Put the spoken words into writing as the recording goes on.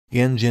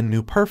Tianjin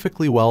knew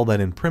perfectly well that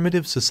in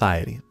primitive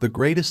society, the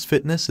greatest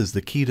fitness is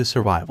the key to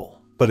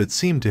survival. But it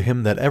seemed to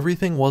him that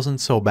everything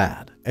wasn't so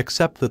bad,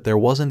 except that there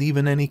wasn't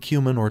even any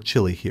cumin or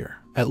chili here.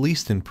 At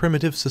least in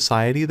primitive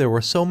society there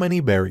were so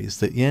many berries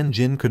that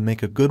Tianjin could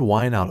make a good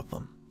wine out of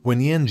them. When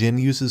Tianjin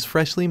uses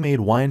freshly made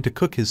wine to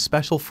cook his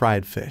special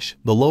fried fish,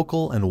 the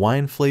local and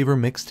wine flavor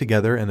mix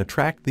together and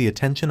attract the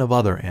attention of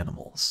other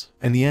animals.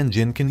 And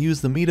Tianjin can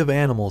use the meat of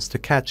animals to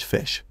catch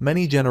fish.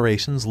 Many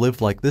generations lived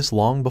like this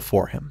long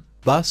before him.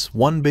 Thus,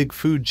 one big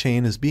food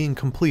chain is being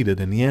completed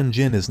and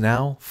Tianjin is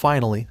now,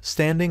 finally,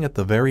 standing at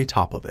the very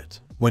top of it.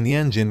 When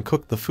Tianjin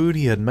cooked the food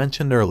he had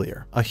mentioned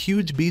earlier, a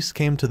huge beast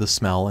came to the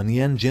smell and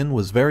Tianjin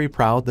was very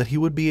proud that he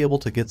would be able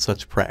to get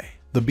such prey.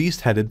 The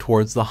beast headed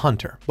towards the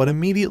hunter, but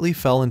immediately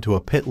fell into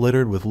a pit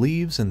littered with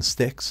leaves and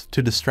sticks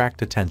to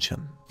distract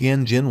attention.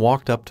 Tianjin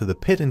walked up to the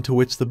pit into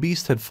which the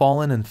beast had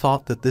fallen and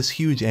thought that this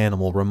huge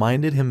animal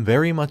reminded him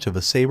very much of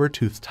a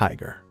saber-toothed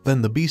tiger.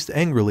 Then the beast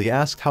angrily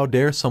asked how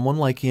dare someone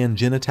like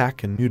Tianjin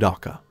attack in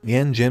Mudaka.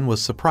 Tianjin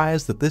was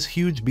surprised that this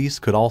huge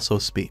beast could also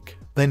speak.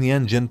 Then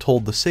Tianjin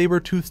told the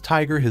saber-toothed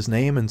tiger his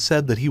name and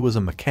said that he was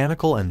a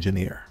mechanical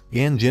engineer.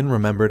 Tianjin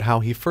remembered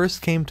how he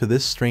first came to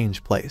this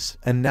strange place,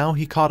 and now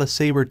he caught a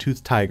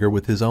saber-toothed tiger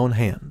with his own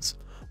hands,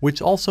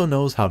 which also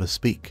knows how to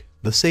speak.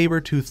 The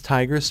saber-toothed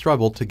tiger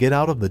struggled to get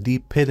out of the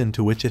deep pit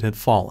into which it had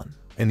fallen,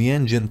 and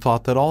Tianjin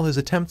thought that all his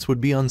attempts would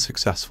be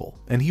unsuccessful,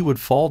 and he would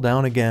fall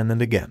down again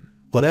and again.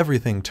 But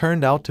everything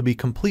turned out to be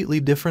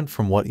completely different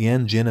from what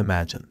Tianjin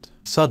imagined.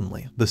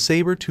 Suddenly, the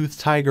saber-toothed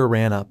tiger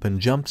ran up and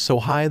jumped so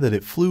high that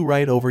it flew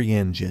right over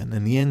Tianjin,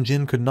 and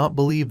Tianjin could not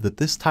believe that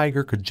this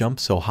tiger could jump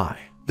so high.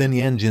 Then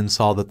Tianjin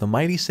saw that the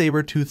mighty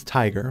saber-toothed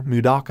tiger,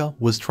 Mudaka,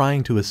 was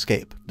trying to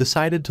escape,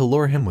 decided to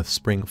lure him with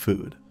spring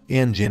food.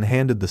 Tianjin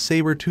handed the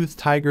saber-toothed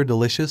tiger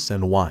delicious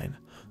and wine,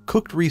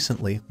 cooked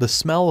recently, the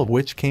smell of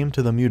which came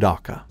to the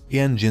Mudaka.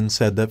 Tianjin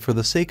said that for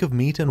the sake of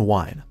meat and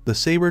wine, the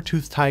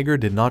saber-toothed tiger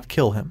did not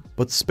kill him,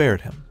 but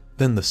spared him.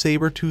 Then the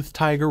saber-toothed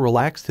tiger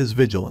relaxed his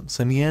vigilance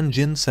and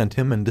Tianjin sent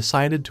him and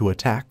decided to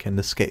attack and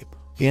escape.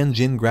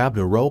 Tianjin grabbed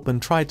a rope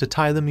and tried to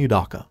tie the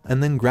Mudaka,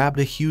 and then grabbed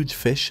a huge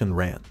fish and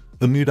ran.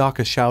 The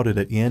Mudaka shouted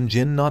at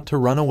Tianjin not to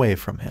run away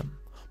from him.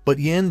 But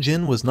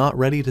Tianjin was not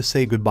ready to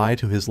say goodbye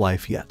to his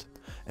life yet,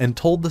 and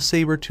told the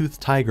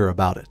saber-toothed tiger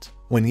about it.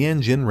 When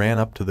Tianjin ran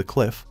up to the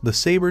cliff, the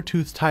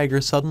saber-toothed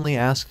tiger suddenly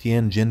asked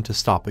Tianjin to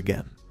stop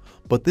again.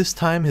 But this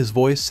time his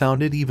voice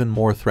sounded even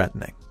more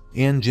threatening.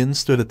 Tianjin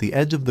stood at the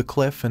edge of the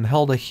cliff and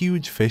held a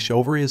huge fish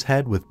over his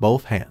head with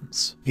both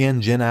hands.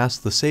 Tianjin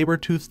asked the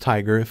saber-toothed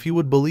tiger if he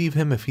would believe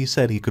him if he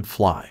said he could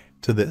fly.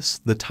 To this,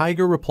 the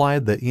tiger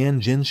replied that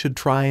Tianjin should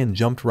try and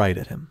jumped right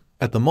at him.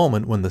 At the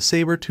moment when the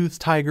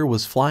saber-toothed tiger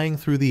was flying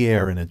through the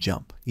air in a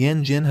jump,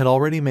 Tianjin had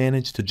already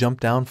managed to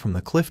jump down from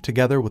the cliff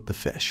together with the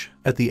fish.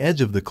 At the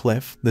edge of the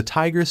cliff, the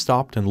tiger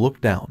stopped and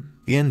looked down.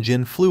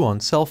 Tianjin flew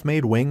on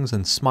self-made wings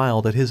and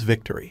smiled at his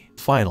victory.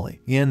 Finally,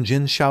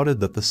 Tianjin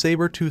shouted that the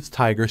saber-toothed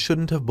tiger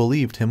shouldn't have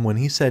believed him when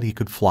he said he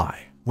could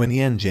fly. When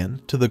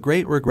Tianjin, to the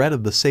great regret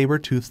of the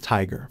saber-toothed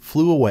tiger,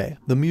 flew away,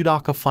 the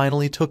Mudaka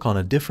finally took on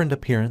a different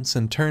appearance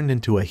and turned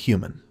into a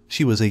human.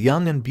 She was a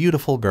young and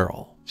beautiful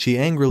girl. She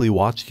angrily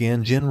watched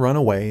Tianjin run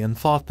away and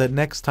thought that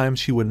next time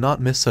she would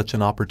not miss such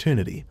an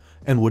opportunity,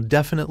 and would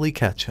definitely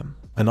catch him.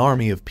 An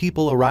army of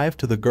people arrived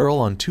to the girl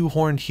on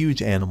two-horned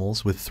huge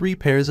animals with 3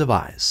 pairs of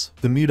eyes.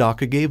 The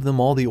Mudaka gave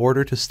them all the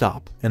order to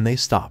stop, and they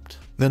stopped.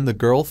 Then the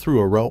girl threw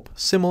a rope,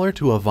 similar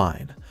to a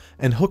vine,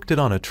 and hooked it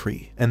on a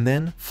tree, and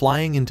then,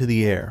 flying into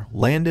the air,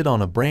 landed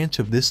on a branch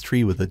of this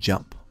tree with a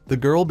jump. The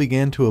girl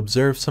began to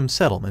observe some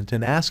settlement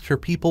and asked her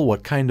people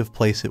what kind of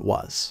place it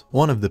was.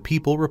 One of the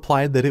people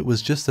replied that it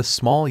was just a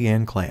small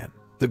Yan clan.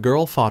 The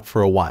girl thought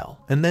for a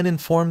while, and then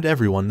informed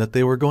everyone that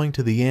they were going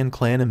to the Yan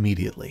clan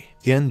immediately.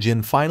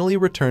 Tianjin finally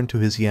returned to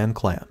his Yan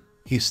clan.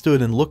 He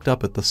stood and looked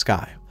up at the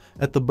sky,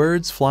 at the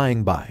birds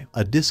flying by.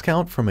 A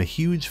discount from a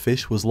huge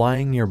fish was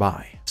lying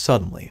nearby.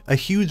 Suddenly, a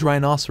huge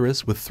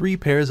rhinoceros with 3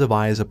 pairs of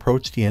eyes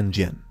approached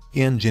Tianjin.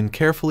 Tianjin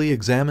carefully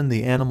examined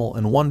the animal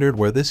and wondered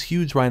where this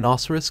huge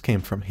rhinoceros came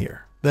from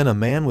here. Then a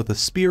man with a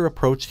spear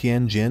approached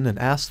Tianjin and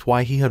asked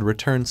why he had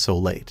returned so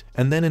late,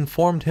 and then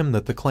informed him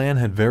that the clan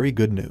had very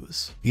good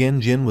news.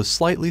 Tianjin was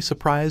slightly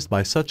surprised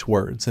by such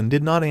words and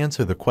did not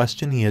answer the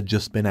question he had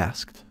just been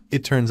asked.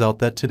 It turns out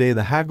that today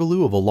the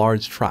Hagalu of a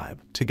large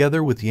tribe,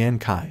 together with Yan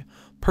Kai,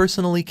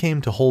 personally came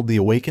to hold the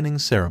awakening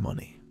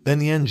ceremony. Then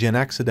Tianjin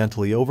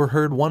accidentally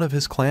overheard one of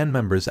his clan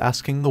members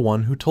asking the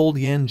one who told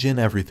Tianjin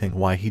everything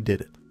why he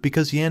did it,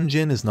 because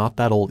Tianjin is not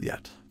that old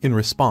yet. In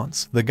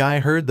response, the guy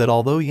heard that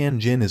although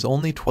Tianjin is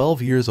only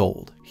 12 years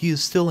old, he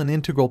is still an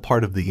integral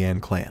part of the Yan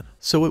clan,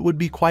 so it would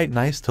be quite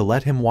nice to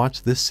let him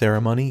watch this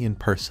ceremony in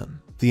person.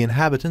 The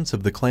inhabitants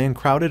of the clan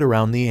crowded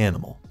around the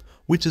animal,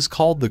 which is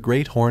called the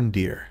great horned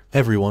deer.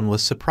 Everyone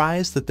was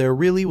surprised that there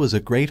really was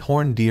a great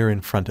horned deer in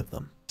front of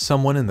them.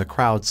 Someone in the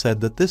crowd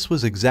said that this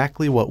was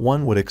exactly what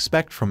one would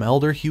expect from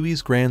Elder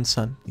Huey's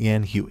grandson,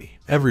 Yan Huey.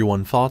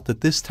 Everyone thought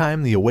that this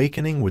time the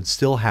awakening would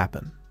still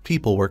happen.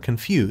 People were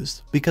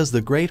confused, because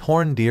the great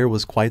horned deer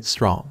was quite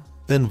strong.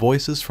 Then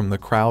voices from the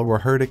crowd were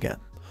heard again.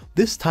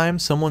 This time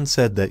someone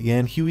said that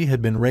Yan Hui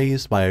had been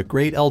raised by a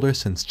great elder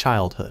since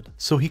childhood,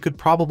 so he could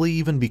probably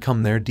even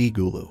become their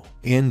Digulu.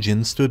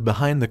 Tianjin stood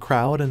behind the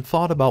crowd and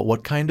thought about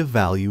what kind of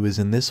value is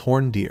in this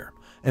horned deer,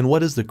 and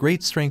what is the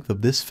great strength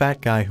of this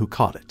fat guy who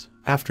caught it.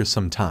 After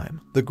some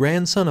time, the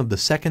grandson of the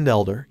second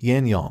elder,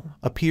 Yan Yong,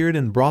 appeared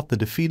and brought the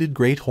defeated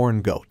great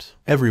horned goat.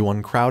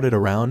 Everyone crowded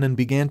around and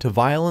began to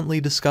violently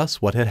discuss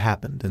what had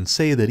happened and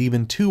say that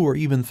even 2 or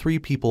even 3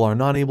 people are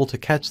not able to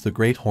catch the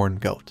great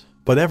horned goat.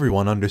 But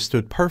everyone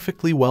understood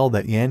perfectly well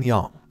that Yan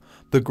Yong,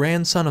 the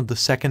grandson of the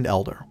second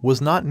elder,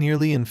 was not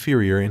nearly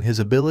inferior in his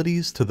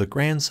abilities to the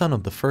grandson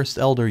of the first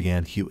elder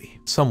Yan Hui.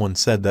 Someone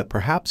said that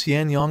perhaps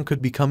Yan Yong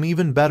could become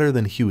even better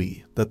than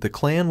Hui, that the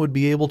clan would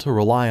be able to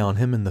rely on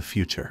him in the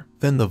future.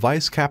 Then the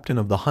vice captain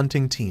of the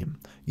hunting team,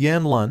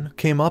 Yan Lun,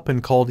 came up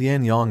and called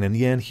Yan Yong and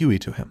Yan Hui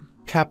to him.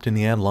 Captain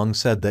Yan Lung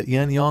said that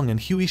Yan Yong and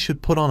Hui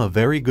should put on a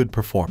very good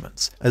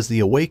performance, as the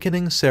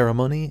awakening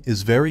ceremony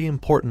is very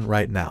important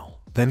right now.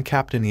 Then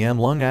Captain Yan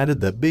Lung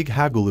added that Big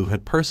Hagulu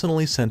had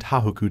personally sent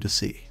Hahuku to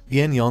see.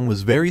 Yan Yong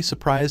was very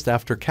surprised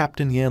after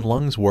Captain Yan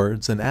Lung's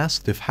words and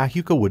asked if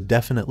Hahuku would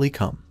definitely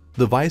come.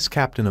 The vice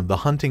captain of the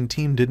hunting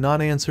team did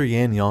not answer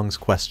Yan Yong's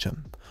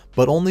question,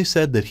 but only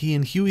said that he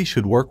and Hui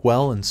should work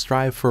well and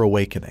strive for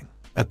awakening.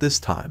 At this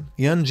time,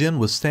 Yan Jin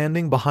was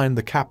standing behind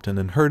the captain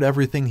and heard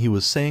everything he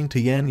was saying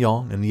to Yan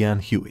Yong and Yan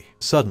Hui.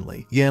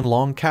 Suddenly, Yan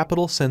Long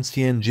Capital sensed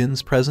Yan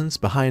Jin's presence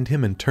behind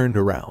him and turned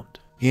around.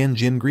 Yan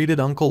Jin greeted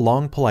Uncle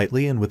Long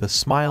politely and with a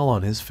smile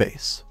on his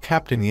face.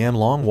 Captain Yan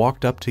Long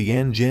walked up to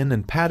Yan Jin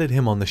and patted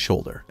him on the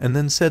shoulder, and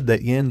then said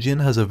that Yan Jin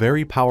has a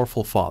very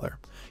powerful father.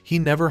 He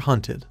never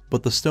hunted,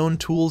 but the stone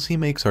tools he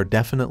makes are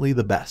definitely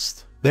the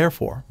best.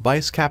 Therefore,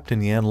 Vice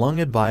Captain Yan Lung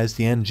advised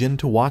Yan Jin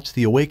to watch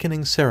the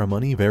awakening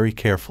ceremony very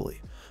carefully,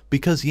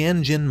 because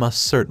Yan Jin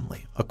must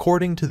certainly,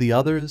 according to the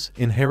others,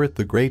 inherit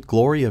the great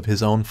glory of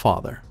his own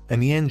father.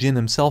 And Yan Jin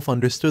himself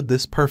understood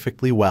this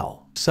perfectly well.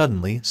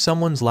 Suddenly,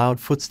 someone's loud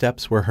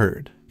footsteps were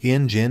heard.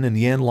 Yan Jin and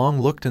Yan Long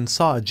looked and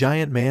saw a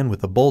giant man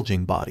with a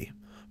bulging body,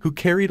 who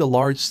carried a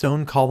large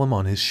stone column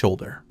on his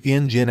shoulder.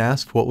 Yan Jin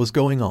asked what was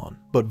going on,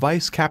 but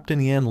Vice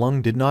Captain Yan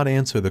Lung did not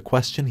answer the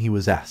question he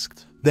was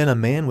asked. Then a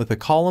man with a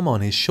column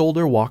on his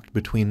shoulder walked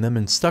between them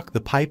and stuck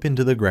the pipe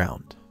into the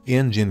ground.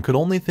 Yan Jin could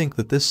only think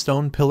that this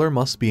stone pillar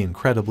must be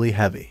incredibly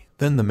heavy.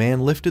 Then the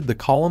man lifted the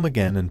column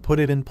again and put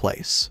it in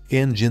place.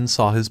 Yan Jin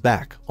saw his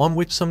back, on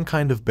which some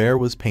kind of bear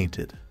was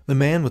painted. The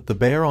man with the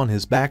bear on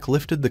his back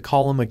lifted the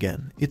column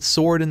again. It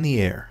soared in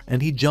the air,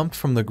 and he jumped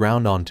from the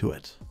ground onto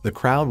it. The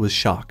crowd was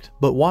shocked,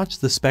 but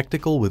watched the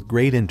spectacle with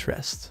great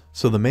interest.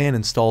 So the man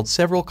installed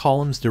several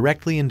columns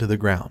directly into the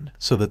ground,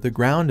 so that the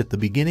ground at the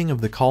beginning of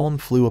the column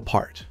flew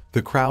apart.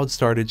 The crowd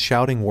started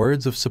shouting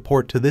words of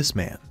support to this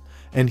man,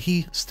 and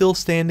he, still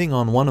standing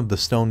on one of the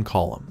stone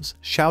columns,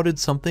 shouted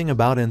something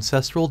about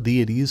ancestral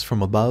deities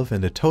from above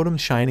and a totem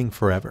shining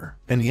forever.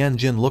 And Yan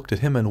Jin looked at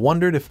him and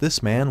wondered if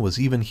this man was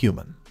even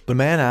human. The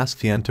man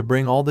asked Yan to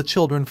bring all the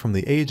children from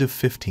the age of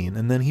 15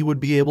 and then he would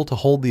be able to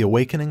hold the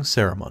awakening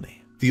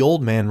ceremony. The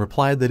old man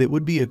replied that it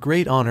would be a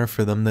great honor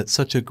for them that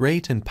such a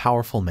great and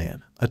powerful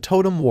man, a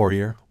totem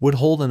warrior, would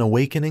hold an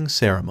awakening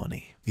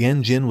ceremony.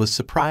 Yan Jin was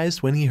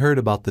surprised when he heard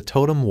about the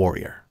totem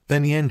warrior.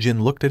 Then Yan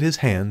Jin looked at his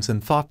hands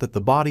and thought that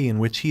the body in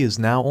which he is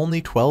now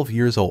only 12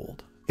 years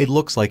old. It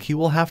looks like he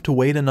will have to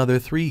wait another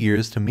 3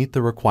 years to meet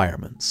the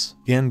requirements.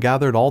 Yan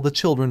gathered all the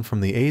children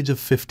from the age of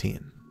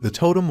 15. The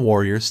totem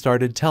warrior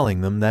started telling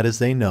them that as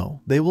they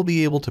know, they will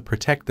be able to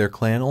protect their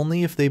clan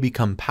only if they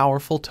become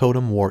powerful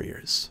totem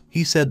warriors.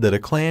 He said that a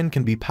clan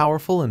can be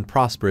powerful and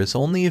prosperous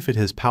only if it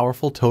has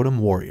powerful totem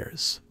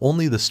warriors.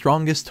 Only the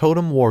strongest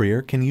totem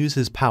warrior can use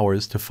his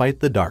powers to fight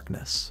the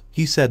darkness.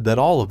 He said that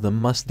all of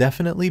them must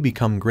definitely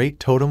become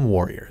great totem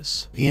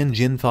warriors. Yan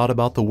Jin thought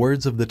about the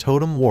words of the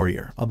totem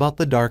warrior, about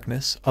the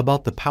darkness,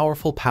 about the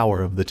powerful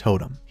power of the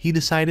totem. He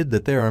decided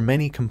that there are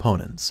many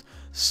components,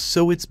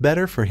 so it's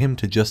better for him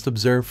to just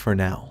observe for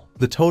now.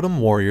 The totem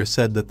warrior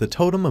said that the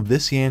totem of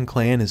this Yan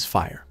clan is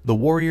fire. The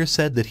warrior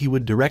said that he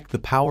would direct the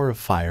power of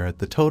fire at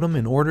the totem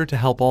in order to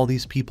help all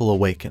these people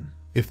awaken.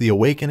 If the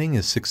awakening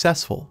is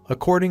successful,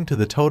 according to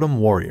the totem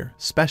warrior,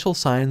 special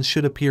signs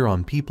should appear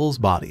on people's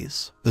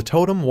bodies. The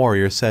totem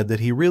warrior said that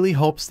he really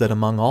hopes that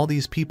among all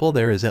these people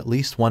there is at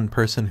least one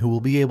person who will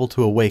be able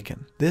to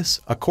awaken. This,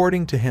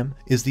 according to him,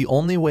 is the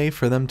only way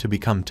for them to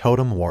become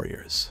totem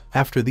warriors.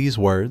 After these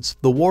words,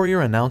 the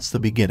warrior announced the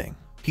beginning.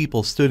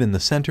 People stood in the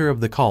center of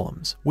the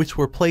columns, which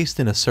were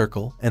placed in a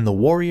circle, and the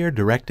warrior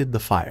directed the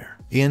fire.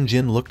 Yan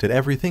Jin looked at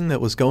everything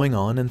that was going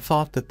on and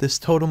thought that this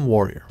totem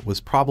warrior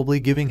was probably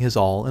giving his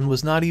all and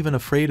was not even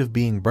afraid of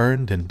being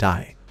burned and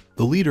dying.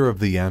 The leader of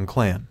the Yan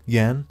clan,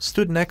 Yan,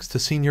 stood next to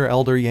senior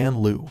elder Yan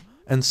Lu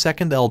and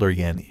second elder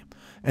Yanni,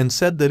 and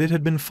said that it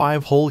had been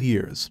 5 whole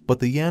years,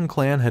 but the Yan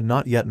clan had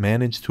not yet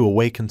managed to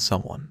awaken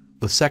someone.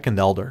 The second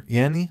elder,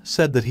 Yanni,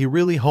 said that he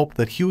really hoped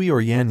that Hui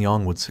or Yan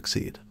Yong would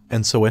succeed.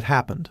 And so it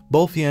happened.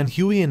 Both Yan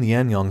Hui and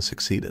Yan Yong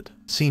succeeded.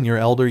 Senior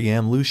elder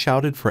Yan Lu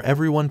shouted for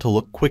everyone to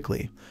look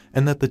quickly,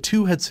 and that the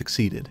two had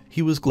succeeded.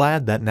 He was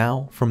glad that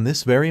now, from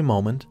this very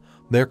moment,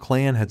 their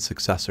clan had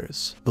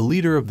successors. The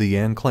leader of the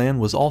Yan clan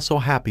was also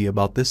happy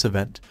about this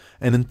event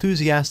and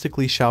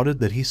enthusiastically shouted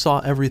that he saw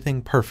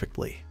everything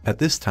perfectly. At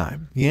this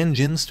time,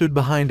 Tianjin stood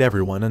behind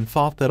everyone and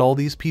thought that all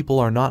these people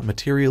are not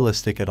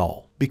materialistic at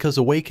all, because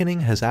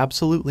awakening has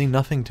absolutely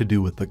nothing to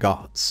do with the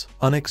gods.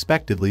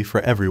 Unexpectedly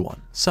for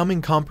everyone, some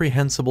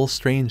incomprehensible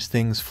strange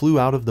things flew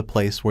out of the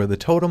place where the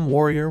totem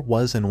warrior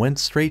was and went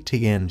straight to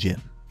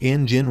Tianjin.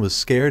 Tianjin was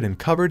scared and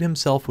covered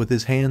himself with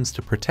his hands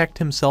to protect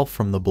himself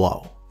from the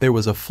blow. There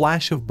was a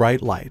flash of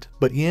bright light,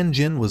 but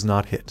Tianjin was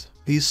not hit.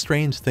 These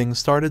strange things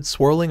started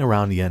swirling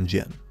around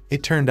Tianjin.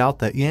 It turned out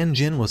that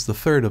Tianjin was the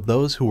third of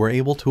those who were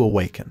able to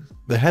awaken.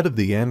 The head of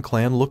the Yan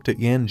clan looked at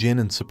Tianjin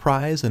in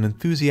surprise and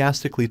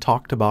enthusiastically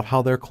talked about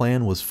how their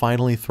clan was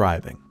finally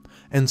thriving.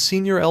 And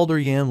senior elder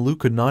Yan Lu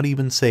could not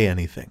even say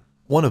anything.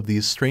 One of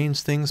these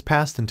strange things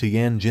passed into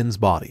Tianjin's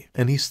body,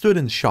 and he stood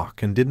in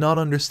shock and did not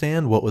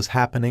understand what was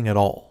happening at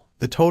all.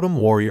 The totem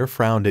warrior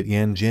frowned at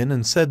Tianjin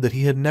and said that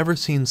he had never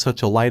seen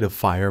such a light of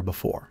fire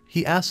before.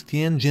 He asked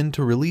Tianjin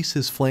to release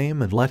his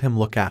flame and let him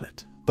look at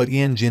it. But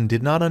Tianjin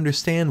did not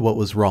understand what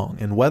was wrong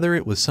and whether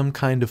it was some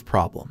kind of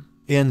problem.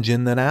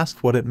 Tianjin then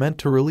asked what it meant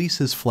to release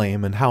his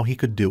flame and how he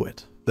could do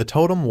it. The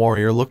totem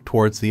warrior looked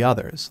towards the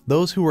others,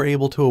 those who were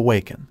able to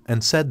awaken,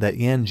 and said that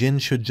Tianjin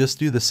should just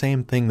do the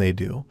same thing they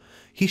do.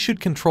 He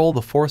should control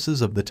the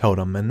forces of the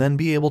totem and then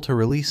be able to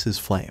release his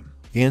flame.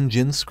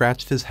 Tianjin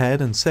scratched his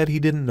head and said he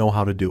didn't know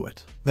how to do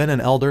it. Then an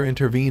elder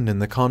intervened in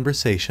the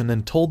conversation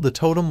and told the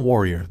totem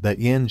warrior that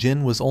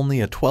Tianjin was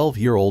only a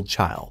 12-year-old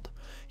child.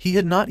 He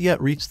had not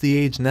yet reached the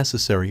age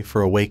necessary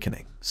for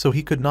awakening, so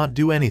he could not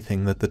do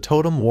anything that the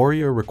totem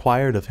warrior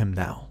required of him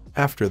now.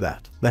 After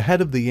that, the head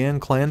of the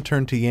Yan clan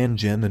turned to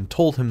Tianjin and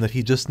told him that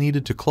he just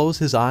needed to close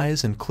his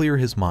eyes and clear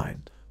his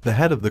mind. The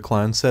head of the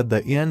clan said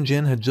that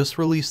Tianjin had just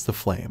released the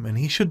flame and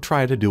he should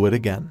try to do it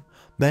again.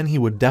 Then he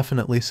would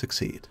definitely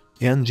succeed.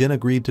 Tianjin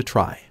agreed to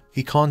try.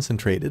 He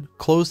concentrated,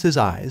 closed his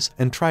eyes,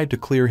 and tried to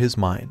clear his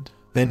mind.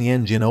 Then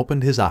Tianjin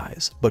opened his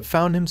eyes, but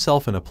found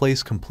himself in a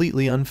place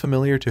completely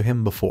unfamiliar to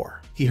him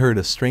before. He heard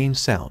a strange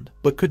sound,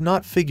 but could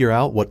not figure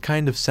out what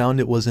kind of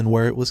sound it was and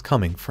where it was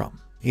coming from.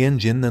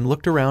 Tianjin then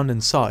looked around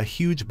and saw a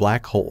huge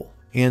black hole.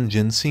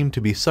 Tianjin seemed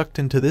to be sucked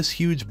into this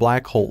huge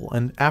black hole,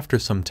 and after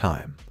some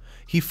time,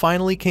 he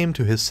finally came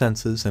to his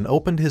senses and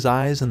opened his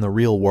eyes in the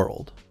real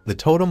world. The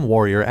totem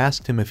warrior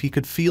asked him if he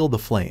could feel the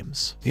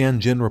flames.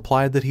 Tianjin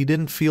replied that he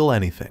didn't feel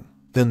anything.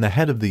 Then the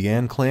head of the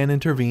Yan clan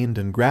intervened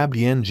and grabbed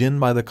Tianjin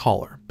by the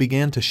collar,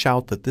 began to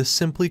shout that this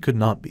simply could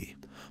not be,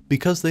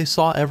 because they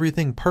saw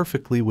everything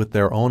perfectly with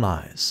their own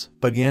eyes.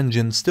 But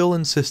Tianjin still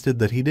insisted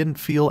that he didn't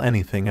feel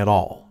anything at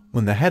all.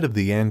 When the head of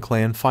the Yan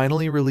clan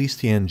finally released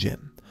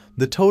Tianjin,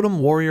 the totem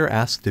warrior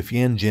asked if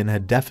Tianjin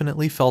had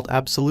definitely felt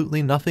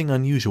absolutely nothing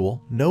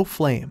unusual, no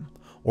flame,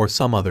 or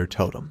some other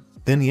totem.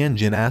 Then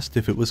Tianjin asked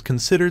if it was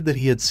considered that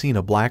he had seen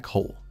a black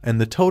hole, and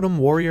the totem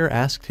warrior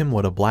asked him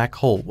what a black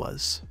hole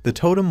was. The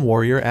totem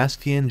warrior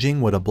asked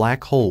Tianjin what a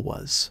black hole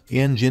was.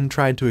 Tianjin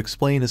tried to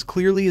explain as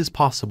clearly as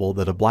possible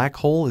that a black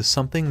hole is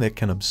something that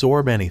can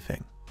absorb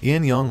anything.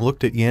 Tianyang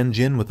looked at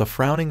Tianjin with a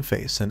frowning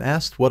face and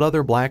asked what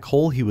other black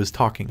hole he was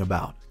talking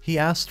about. He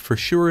asked for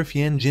sure if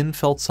Tianjin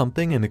felt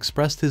something and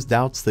expressed his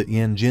doubts that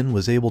Tianjin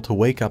was able to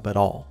wake up at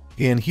all.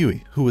 Yan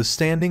Hui, who was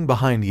standing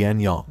behind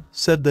Tianyang,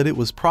 said that it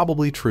was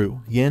probably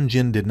true,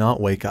 Tianjin did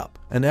not wake up,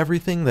 and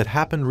everything that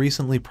happened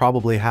recently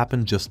probably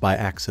happened just by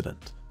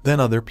accident. Then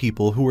other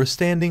people who were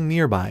standing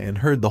nearby and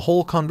heard the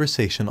whole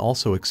conversation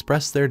also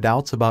expressed their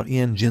doubts about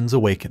Tianjin's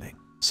awakening.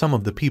 Some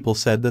of the people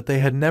said that they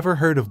had never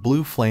heard of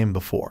blue flame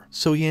before,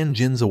 so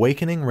Tianjin's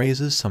awakening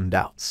raises some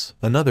doubts.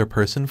 Another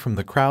person from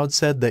the crowd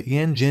said that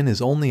Tianjin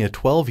is only a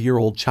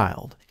 12-year-old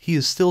child, he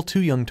is still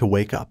too young to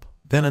wake up.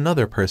 Then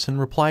another person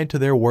replied to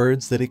their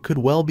words that it could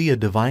well be a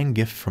divine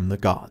gift from the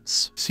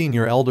gods.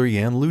 Senior elder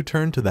Yan Lu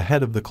turned to the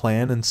head of the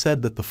clan and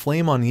said that the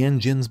flame on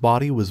Tianjin's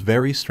body was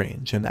very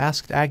strange and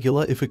asked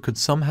Agula if it could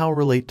somehow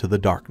relate to the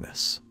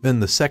darkness.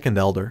 Then the second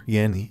elder,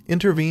 Yanni,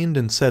 intervened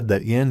and said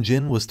that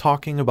Tianjin was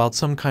talking about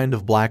some kind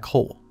of black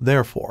hole.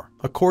 Therefore,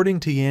 according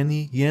to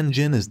Yanni,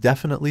 Tianjin is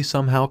definitely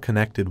somehow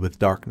connected with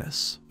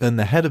darkness. Then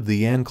the head of the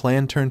Yan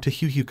clan turned to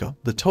Huhuka,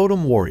 the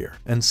totem warrior,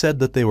 and said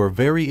that they were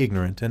very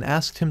ignorant and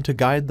asked him to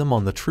guide them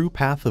on the true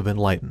path of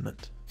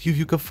enlightenment.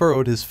 Huhuka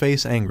furrowed his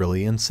face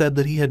angrily and said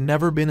that he had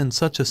never been in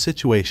such a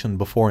situation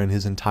before in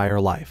his entire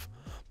life.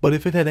 But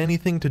if it had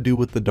anything to do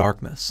with the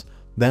darkness,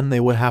 then they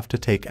would have to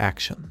take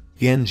action.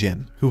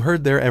 Tianjin, who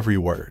heard their every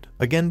word,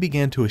 again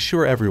began to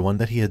assure everyone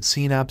that he had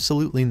seen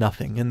absolutely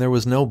nothing and there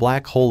was no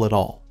black hole at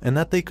all, and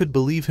that they could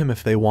believe him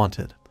if they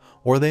wanted,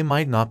 or they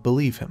might not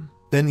believe him.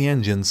 Then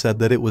Tianjin said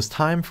that it was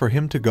time for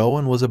him to go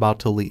and was about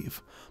to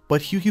leave,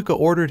 but Huhuka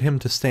ordered him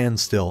to stand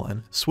still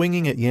and,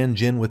 swinging at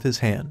Tianjin with his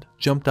hand,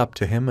 jumped up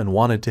to him and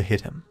wanted to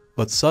hit him.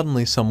 But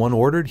suddenly someone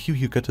ordered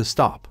Huhuka to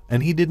stop,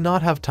 and he did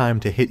not have time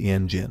to hit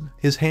Tianjin.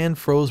 His hand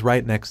froze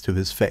right next to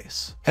his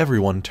face.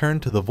 Everyone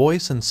turned to the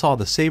voice and saw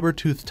the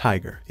saber-toothed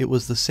tiger. It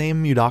was the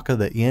same Mudaka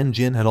that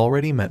Tianjin had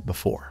already met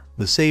before.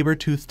 The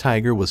saber-toothed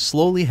tiger was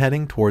slowly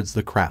heading towards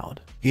the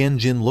crowd.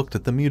 Tianjin looked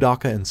at the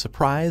mudaka in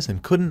surprise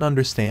and couldn't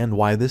understand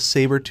why this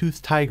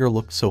saber-toothed tiger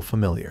looked so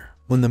familiar.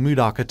 When the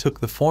mudaka took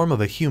the form of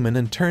a human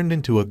and turned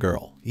into a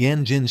girl,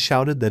 Tianjin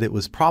shouted that it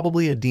was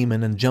probably a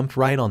demon and jumped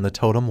right on the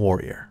totem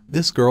warrior.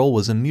 This girl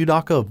was a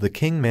mudaka of the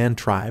Caveman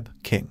tribe,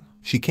 King.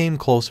 She came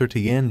closer to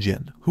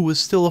Tianjin, who was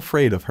still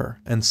afraid of her,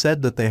 and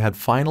said that they had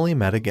finally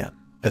met again.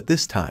 At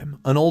this time,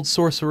 an old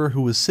sorcerer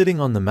who was sitting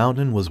on the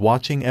mountain was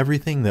watching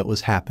everything that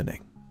was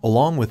happening.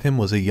 Along with him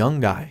was a young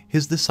guy,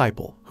 his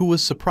disciple, who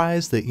was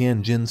surprised that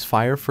Tianjin's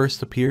fire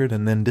first appeared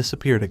and then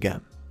disappeared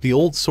again. The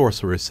old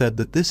sorcerer said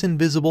that this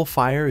invisible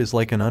fire is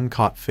like an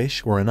uncaught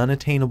fish or an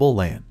unattainable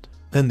land.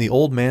 Then the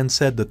old man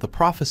said that the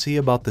prophecy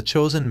about the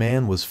chosen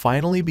man was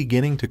finally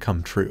beginning to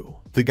come true.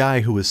 The guy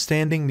who was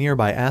standing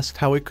nearby asked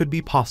how it could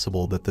be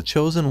possible that the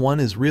chosen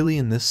one is really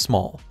in this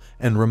small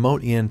and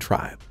remote Yan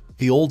tribe.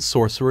 The old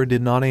sorcerer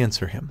did not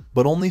answer him,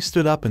 but only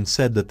stood up and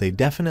said that they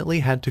definitely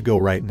had to go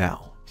right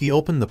now. He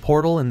opened the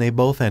portal and they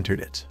both entered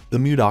it. The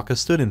mudaka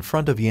stood in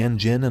front of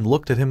Tianjin and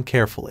looked at him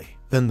carefully.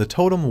 Then the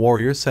totem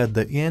warrior said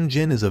that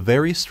Tianjin is a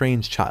very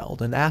strange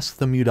child and asked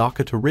the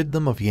mudaka to rid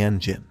them of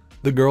Tianjin.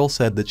 The girl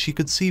said that she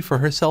could see for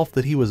herself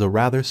that he was a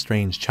rather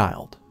strange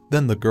child.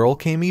 Then the girl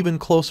came even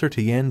closer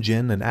to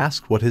Tianjin and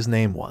asked what his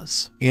name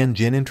was.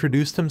 Tianjin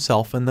introduced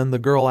himself and then the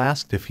girl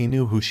asked if he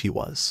knew who she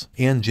was.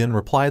 Tianjin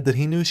replied that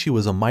he knew she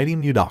was a mighty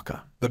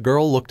mudaka. The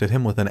girl looked at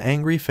him with an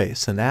angry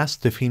face and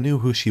asked if he knew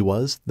who she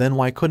was, then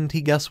why couldn't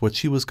he guess what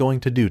she was going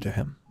to do to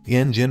him?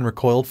 Tianjin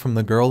recoiled from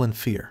the girl in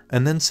fear,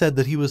 and then said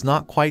that he was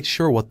not quite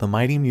sure what the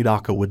mighty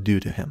mudaka would do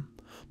to him.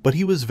 But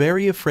he was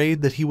very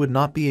afraid that he would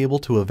not be able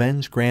to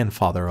avenge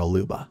Grandfather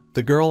Aluba.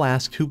 The girl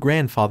asked who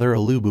Grandfather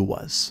Alubu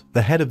was.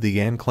 The head of the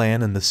Yan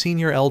clan and the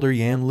senior elder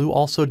Yan Lu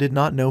also did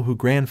not know who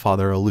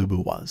Grandfather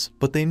Alubu was,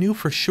 but they knew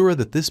for sure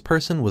that this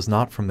person was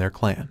not from their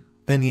clan.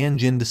 Then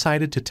Tianjin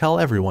decided to tell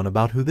everyone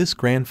about who this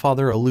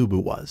Grandfather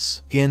Alubu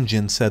was.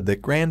 Tianjin said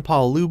that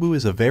Grandpa Alubu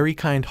is a very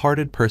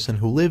kind-hearted person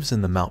who lives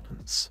in the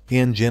mountains.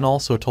 Tianjin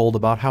also told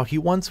about how he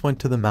once went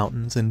to the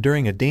mountains and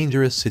during a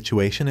dangerous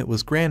situation it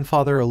was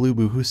Grandfather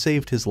Alubu who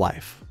saved his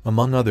life.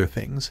 Among other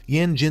things,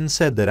 Tianjin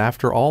said that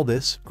after all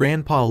this,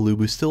 Grandpa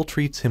Alubu still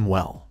treats him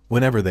well.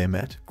 Whenever they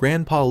met,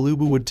 Grandpa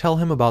Alubu would tell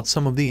him about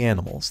some of the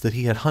animals that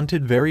he had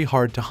hunted very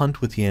hard to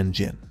hunt with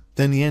Tianjin.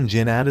 Then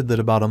Tianjin added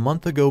that about a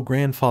month ago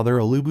Grandfather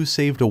Alubu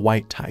saved a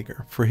white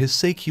tiger. For his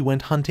sake he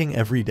went hunting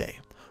every day,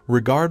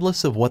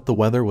 regardless of what the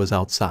weather was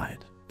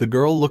outside. The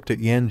girl looked at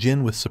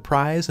Tianjin with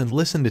surprise and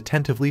listened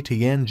attentively to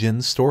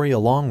Tianjin's story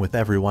along with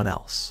everyone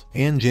else.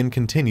 Tianjin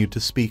continued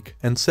to speak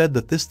and said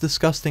that this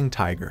disgusting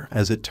tiger,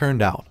 as it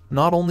turned out,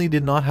 not only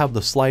did not have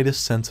the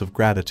slightest sense of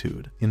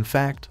gratitude. In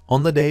fact,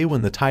 on the day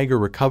when the tiger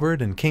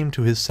recovered and came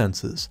to his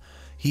senses,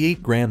 he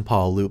ate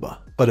Grandpa Aluba.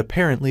 But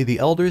apparently the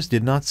elders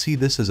did not see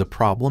this as a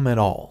problem at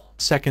all.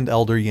 Second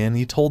elder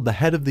Yanni told the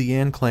head of the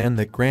Yan clan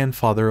that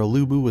Grandfather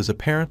Alubu was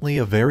apparently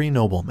a very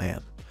noble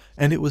man,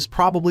 and it was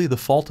probably the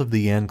fault of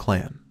the Yan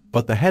clan.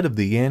 But the head of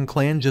the Yan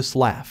clan just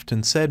laughed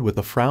and said with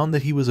a frown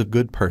that he was a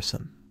good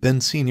person.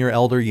 Then senior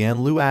elder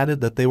Yan Lu added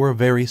that they were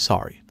very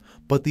sorry,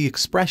 but the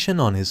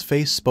expression on his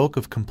face spoke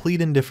of complete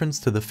indifference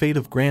to the fate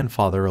of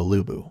Grandfather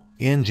Alubu.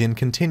 Tianjin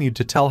continued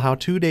to tell how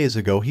 2 days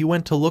ago he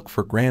went to look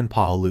for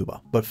Grandpa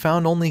Aluba, but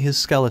found only his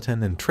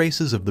skeleton and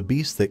traces of the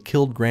beast that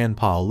killed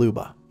Grandpa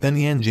Aluba. Then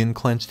Tianjin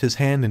clenched his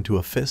hand into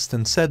a fist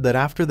and said that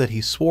after that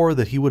he swore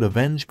that he would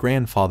avenge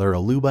Grandfather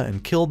Aluba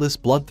and kill this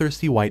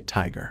bloodthirsty white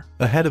tiger.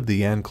 The head of the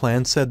Yan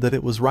clan said that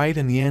it was right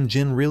and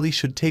Tianjin really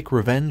should take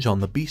revenge on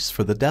the beast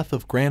for the death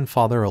of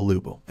Grandfather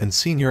Alubu. And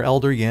senior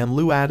elder Yan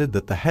Lu added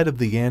that the head of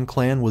the Yan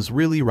clan was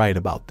really right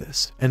about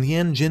this, and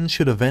Tianjin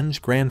should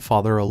avenge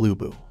Grandfather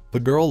Alubu. The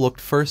girl looked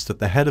first at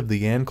the head of the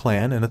Yan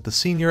clan and at the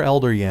senior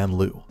elder Yan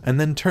Lu, and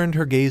then turned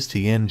her gaze to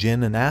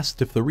Tianjin and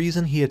asked if the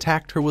reason he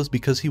attacked her was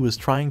because he was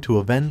trying to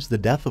avenge the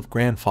death of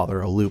Grandfather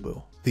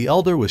Alubu. The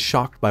elder was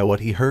shocked by what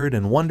he heard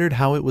and wondered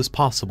how it was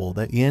possible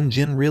that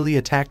Tianjin really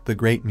attacked the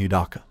great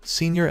mudaka.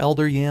 Senior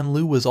elder Yan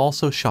Lu was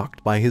also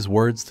shocked by his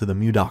words to the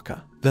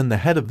mudaka. Then the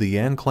head of the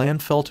Yan clan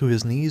fell to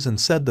his knees and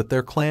said that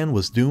their clan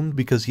was doomed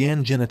because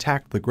Tianjin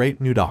attacked the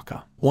great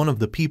mudaka. One of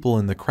the people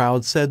in the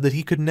crowd said that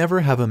he could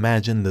never have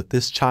imagined that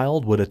this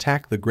child would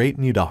attack the great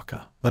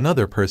mudaka.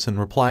 Another person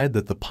replied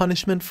that the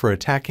punishment for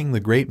attacking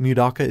the great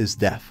mudaka is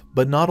death,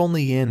 but not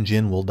only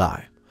Tianjin will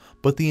die,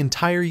 but the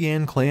entire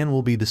Yan clan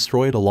will be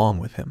destroyed along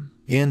with him.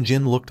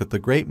 Tianjin looked at the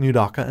great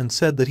mudaka and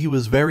said that he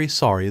was very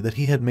sorry that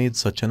he had made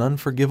such an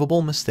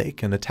unforgivable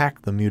mistake and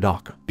attacked the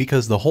mudaka,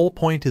 because the whole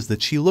point is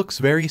that she looks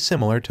very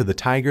similar to the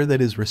tiger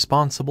that is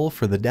responsible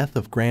for the death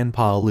of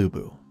Grandpa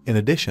Alubu. In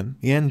addition,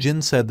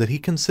 Tianjin said that he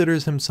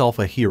considers himself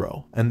a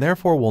hero and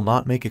therefore will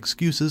not make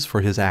excuses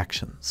for his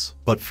actions.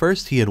 But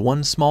first he had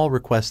one small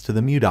request to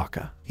the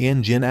mudaka.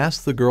 Tianjin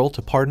asked the girl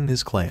to pardon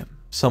his clan.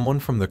 Someone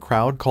from the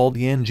crowd called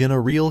Tianjin a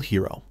real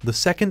hero. The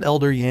second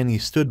elder Yanni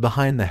stood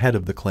behind the head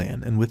of the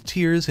clan and with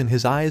tears in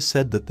his eyes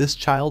said that this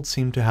child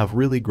seemed to have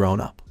really grown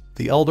up.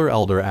 The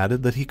elder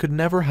added that he could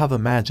never have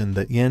imagined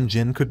that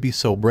Tianjin could be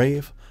so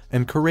brave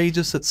and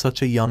courageous at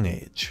such a young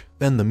age.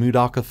 Then the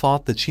Mudaka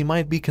thought that she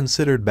might be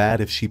considered bad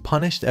if she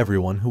punished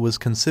everyone who was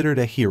considered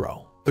a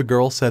hero. The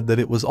girl said that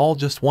it was all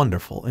just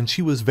wonderful and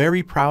she was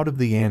very proud of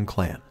the Yan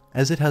clan,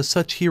 as it has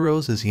such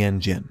heroes as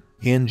Tianjin.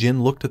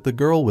 Tianjin looked at the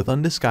girl with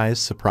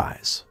undisguised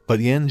surprise. But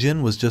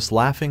Tianjin was just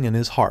laughing in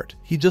his heart.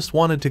 He just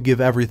wanted to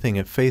give everything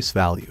at face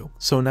value,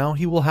 so now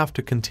he will have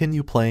to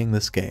continue playing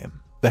this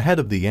game. The head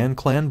of the Yan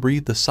clan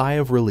breathed a sigh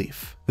of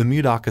relief. The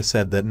Mudaka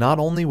said that not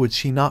only would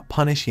she not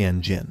punish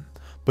Tianjin,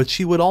 but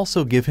she would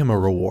also give him a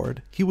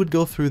reward. He would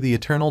go through the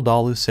eternal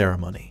Dalu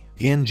ceremony.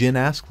 Tianjin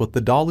asked what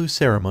the Dalu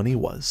ceremony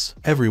was.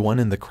 Everyone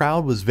in the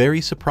crowd was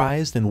very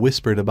surprised and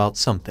whispered about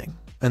something.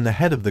 And the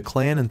head of the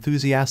clan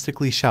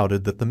enthusiastically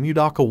shouted that the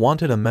Mudaka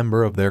wanted a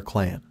member of their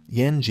clan,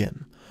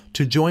 Tianjin,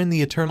 to join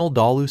the eternal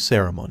Dalu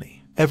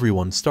ceremony.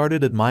 Everyone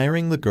started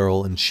admiring the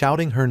girl and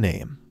shouting her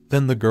name.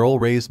 Then the girl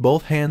raised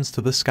both hands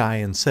to the sky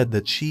and said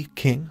that she,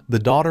 King, the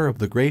daughter of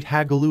the great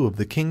Hagalu of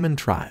the Kingman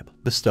tribe,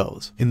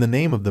 bestows, in the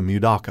name of the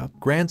Mudaka,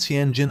 grants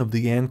Tianjin of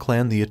the Yan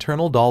clan the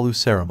eternal Dalu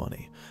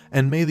ceremony,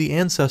 and may the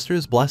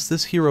ancestors bless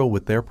this hero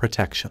with their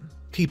protection.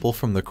 People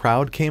from the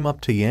crowd came up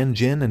to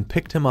Tianjin and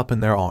picked him up in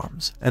their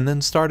arms, and then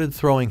started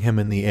throwing him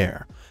in the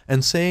air,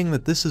 and saying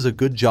that this is a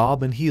good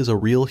job and he is a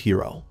real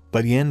hero.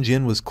 But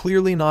Tianjin was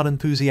clearly not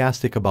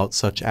enthusiastic about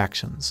such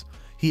actions.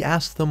 He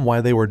asked them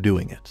why they were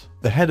doing it.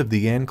 The head of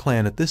the Yan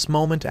clan at this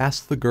moment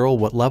asked the girl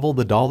what level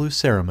the Dalu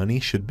ceremony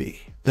should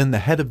be. Then the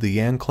head of the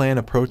Yan clan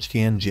approached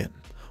Tianjin,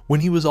 when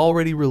he was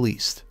already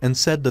released, and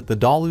said that the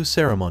Dalu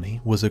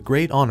ceremony was a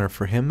great honor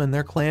for him and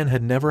their clan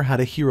had never had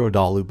a hero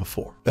Dalu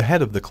before. The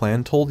head of the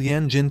clan told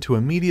Tianjin to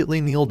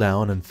immediately kneel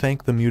down and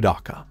thank the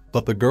Mudaka,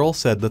 but the girl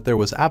said that there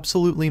was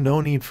absolutely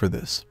no need for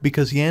this,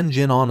 because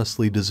Tianjin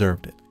honestly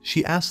deserved it.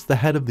 She asked the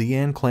head of the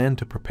Yan clan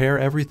to prepare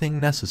everything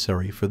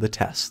necessary for the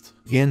test.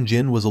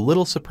 Tianjin was a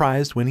little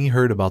surprised when he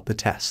heard about the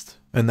test,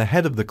 and the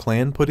head of the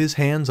clan put his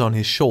hands on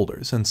his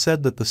shoulders and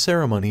said that the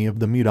ceremony of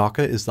the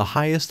Mudaka is the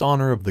highest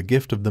honor of the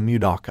gift of the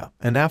Mudaka,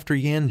 and after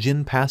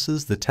Tianjin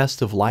passes the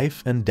test of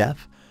life and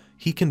death,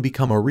 he can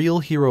become a real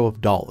hero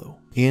of Dalu.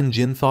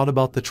 Tianjin thought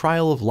about the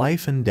trial of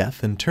life and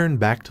death and turned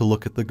back to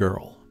look at the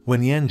girl.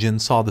 When Tianjin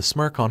saw the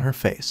smirk on her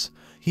face,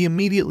 he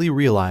immediately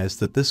realized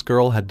that this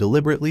girl had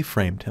deliberately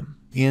framed him.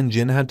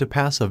 Tianjin had to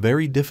pass a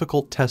very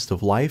difficult test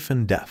of life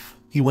and death.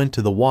 He went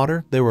to the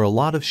water. There were a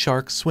lot of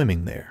sharks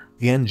swimming there.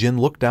 Tianjin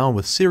looked down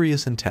with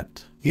serious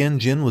intent.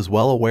 Tianjin was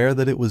well aware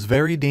that it was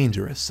very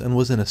dangerous and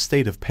was in a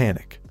state of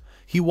panic.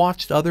 He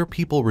watched other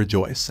people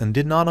rejoice and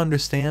did not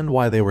understand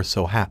why they were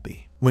so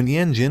happy. When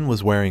Tianjin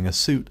was wearing a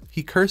suit,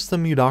 he cursed the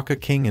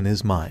Mudaka king in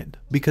his mind,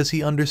 because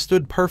he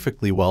understood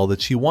perfectly well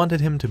that she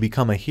wanted him to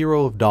become a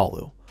hero of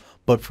Dalu.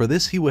 But for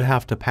this he would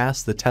have to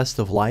pass the test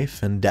of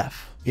life and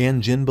death.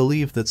 Tianjin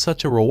believed that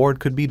such a reward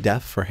could be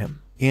death for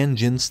him.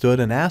 Tianjin stood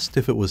and asked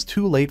if it was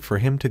too late for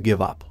him to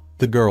give up.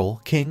 The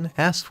girl, King,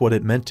 asked what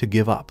it meant to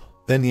give up.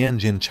 Then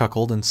Tianjin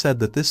chuckled and said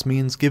that this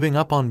means giving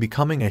up on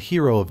becoming a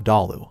hero of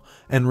Dalu,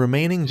 and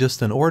remaining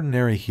just an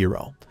ordinary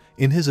hero.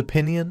 In his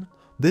opinion,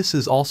 this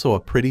is also a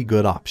pretty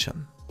good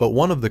option. But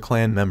one of the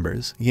clan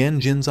members,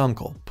 Tianjin's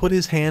uncle, put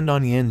his hand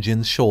on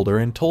Tianjin's shoulder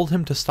and told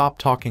him to stop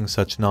talking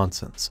such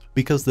nonsense,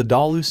 because the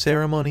Dalu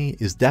ceremony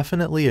is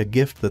definitely a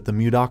gift that the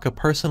Mudaka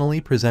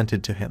personally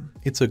presented to him.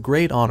 It's a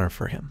great honor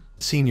for him.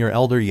 Senior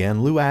Elder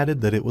Yan Lu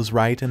added that it was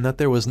right and that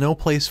there was no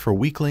place for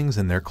weaklings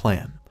in their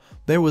clan.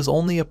 There was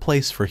only a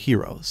place for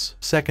heroes.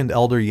 Second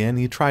Elder Yan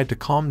Yi tried to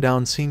calm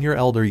down Senior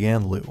Elder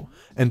Yan Lu,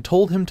 and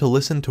told him to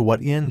listen to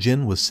what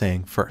Tianjin was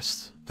saying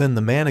first. Then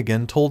the man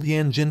again told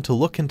Tianjin to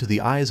look into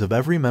the eyes of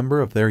every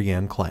member of their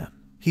Yan clan.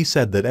 He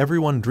said that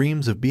everyone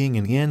dreams of being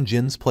in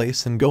Tianjin's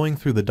place and going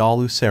through the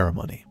Dalu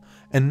ceremony,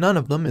 and none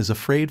of them is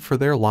afraid for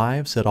their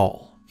lives at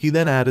all. He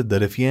then added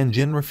that if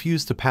Tianjin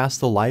refused to pass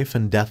the life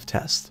and death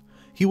test,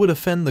 he would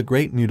offend the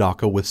great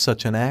Mudaka with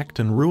such an act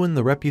and ruin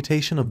the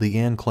reputation of the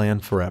Yan clan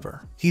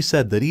forever. He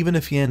said that even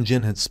if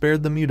Tianjin had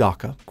spared the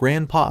Mudaka,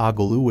 Grandpa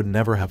Agalu would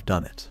never have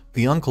done it.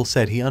 The uncle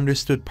said he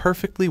understood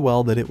perfectly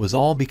well that it was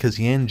all because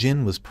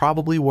Tianjin was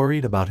probably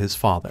worried about his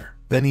father.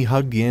 Then he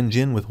hugged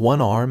Tianjin with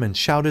one arm and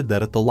shouted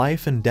that at the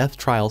life and death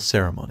trial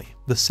ceremony,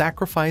 the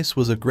sacrifice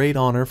was a great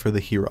honor for the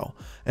hero,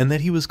 and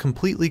that he was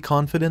completely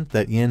confident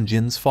that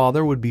Tianjin's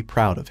father would be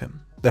proud of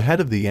him. The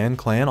head of the Yan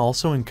clan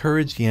also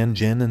encouraged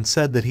Tianjin and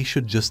said that he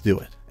should just do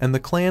it, and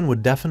the clan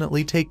would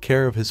definitely take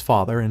care of his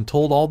father, and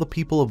told all the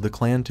people of the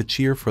clan to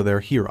cheer for their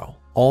hero.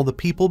 All the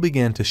people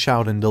began to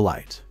shout in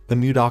delight. The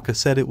Mudaka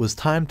said it was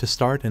time to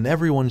start and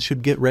everyone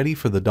should get ready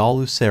for the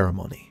Dalu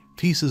ceremony.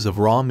 Pieces of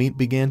raw meat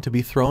began to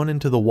be thrown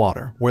into the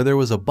water where there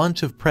was a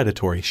bunch of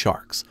predatory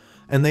sharks,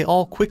 and they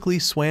all quickly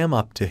swam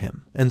up to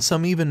him, and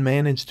some even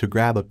managed to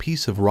grab a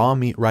piece of raw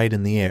meat right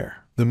in the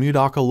air. The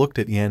Mudaka looked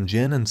at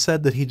Tianjin and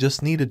said that he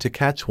just needed to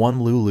catch one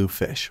Lulu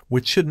fish,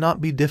 which should not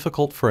be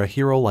difficult for a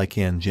hero like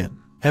Tianjin.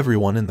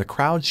 Everyone in the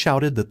crowd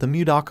shouted that the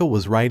Mudaka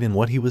was right in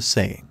what he was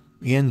saying.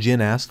 Tianjin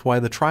asked why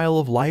the trial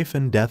of life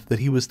and death that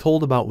he was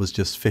told about was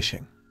just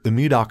fishing. The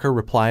Mudaka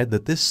replied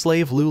that this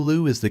slave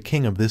Lulu is the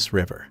king of this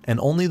river, and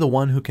only the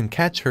one who can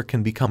catch her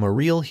can become a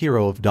real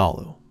hero of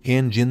Dalu.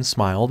 Tianjin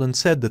smiled and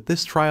said that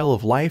this trial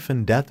of life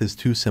and death is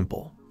too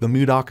simple. The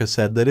Mudaka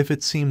said that if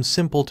it seems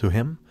simple to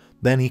him,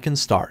 then he can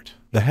start.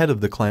 The head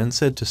of the clan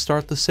said to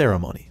start the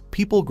ceremony.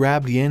 People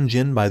grabbed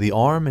Tianjin by the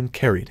arm and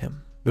carried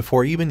him.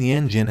 Before even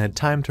Tianjin had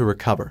time to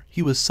recover,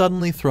 he was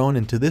suddenly thrown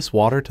into this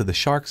water to the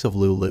sharks of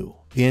Lulu.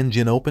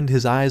 Tianjin opened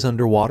his eyes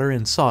underwater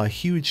and saw a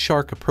huge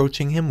shark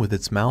approaching him with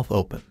its mouth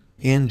open.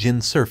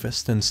 Tianjin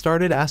surfaced and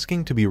started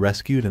asking to be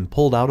rescued and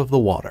pulled out of the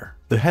water.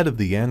 The head of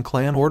the Yan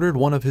clan ordered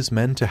one of his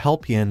men to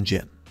help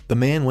Tianjin. The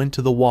man went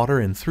to the water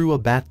and threw a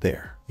bat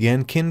there.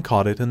 Yan Qin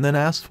caught it and then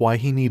asked why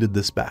he needed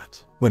this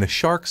bat. When a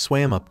shark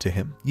swam up to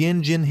him,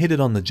 Tianjin hit it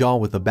on the jaw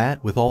with a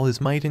bat with all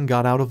his might and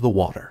got out of the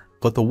water.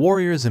 But the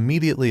warriors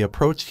immediately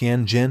approached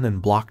Tianjin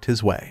and blocked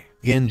his way.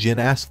 Tianjin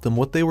asked them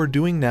what they were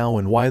doing now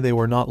and why they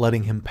were not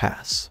letting him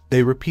pass.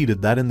 They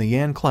repeated that in the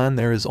Yan clan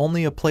there is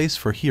only a place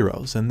for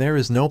heroes and there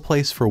is no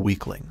place for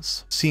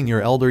weaklings.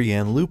 Senior Elder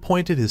Yan Lu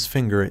pointed his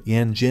finger at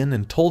Tianjin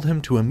and told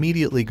him to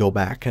immediately go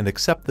back and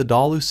accept the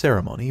Dalu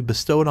ceremony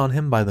bestowed on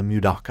him by the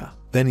Mudaka.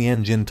 Then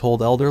Tianjin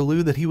told Elder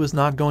Lu that he was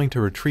not going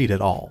to retreat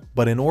at all,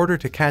 but in order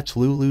to catch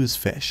Lulu's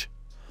fish,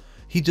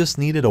 he just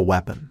needed a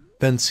weapon.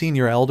 Then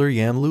Senior Elder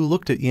Yan Lu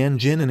looked at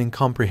Tianjin in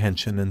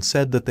incomprehension and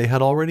said that they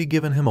had already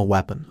given him a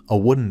weapon, a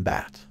wooden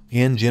bat.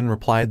 Tianjin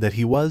replied that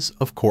he was,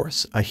 of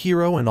course, a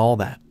hero and all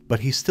that, but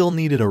he still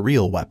needed a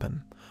real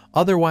weapon.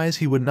 Otherwise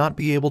he would not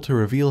be able to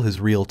reveal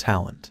his real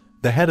talent.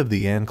 The head of the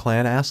Yan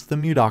clan asked the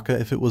Mudaka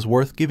if it was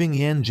worth giving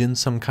Tianjin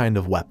some kind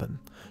of weapon,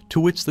 to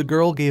which the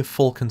girl gave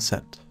full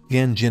consent.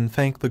 Tianjin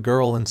thanked the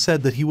girl and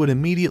said that he would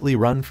immediately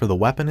run for the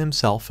weapon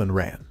himself and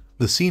ran.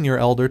 The senior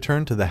elder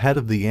turned to the head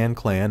of the Yan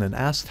clan and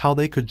asked how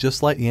they could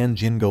just let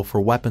Tianjin go for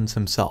weapons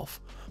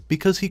himself,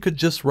 because he could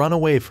just run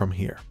away from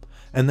here,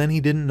 and then he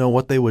didn't know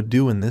what they would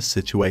do in this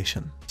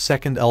situation.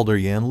 Second Elder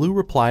Yan Lu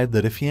replied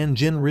that if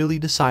Tianjin really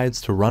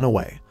decides to run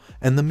away,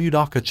 and the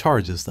Mudaka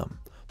charges them,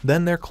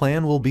 then their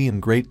clan will be in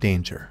great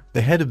danger.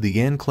 The head of the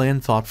Yan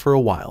clan thought for a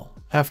while.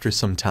 After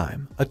some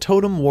time, a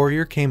totem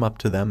warrior came up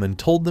to them and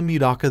told the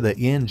Mudaka that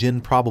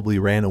Tianjin probably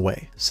ran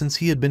away, since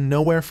he had been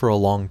nowhere for a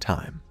long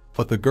time.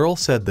 But the girl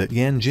said that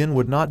Tianjin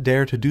would not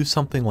dare to do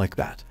something like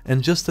that,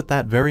 and just at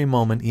that very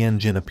moment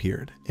Tianjin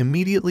appeared,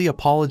 immediately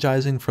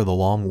apologizing for the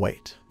long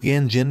wait.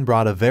 Tianjin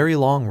brought a very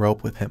long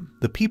rope with him.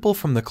 The people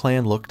from the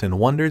clan looked and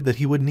wondered that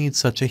he would need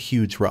such a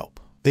huge rope.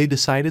 They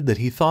decided that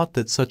he thought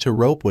that such a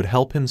rope would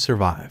help him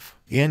survive.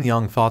 Yan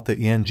Yang thought that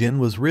Tianjin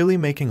was really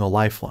making a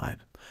lifeline,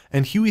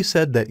 and Huey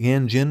said that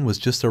Tianjin was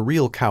just a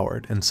real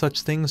coward and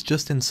such things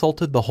just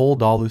insulted the whole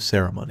Dalu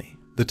ceremony.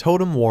 The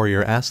totem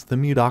warrior asked the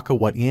Mudaka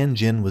what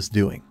Tianjin was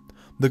doing.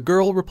 The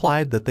girl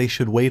replied that they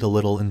should wait a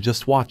little and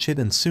just watch it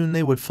and soon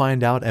they would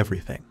find out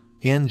everything.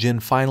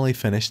 Tianjin finally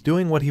finished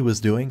doing what he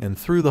was doing and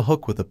threw the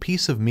hook with a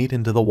piece of meat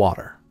into the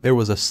water. There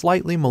was a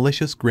slightly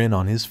malicious grin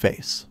on his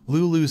face.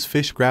 Lulu's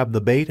fish grabbed the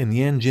bait and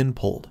Tianjin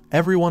pulled.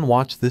 Everyone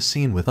watched this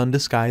scene with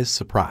undisguised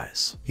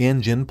surprise.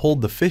 Tianjin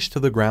pulled the fish to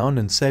the ground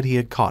and said he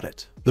had caught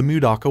it. The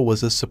Mudaka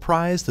was as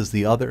surprised as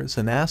the others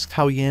and asked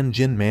how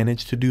Tianjin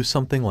managed to do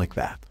something like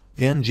that.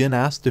 Tianjin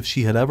asked if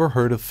she had ever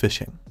heard of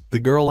fishing. The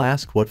girl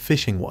asked what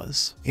fishing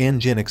was.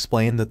 Tianjin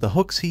explained that the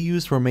hooks he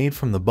used were made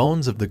from the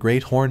bones of the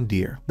great horned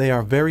deer. They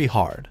are very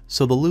hard,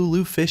 so the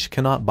Lulu fish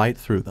cannot bite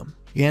through them.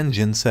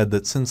 Tianjin said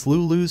that since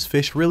Lulu's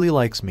fish really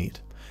likes meat,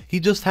 he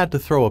just had to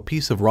throw a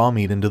piece of raw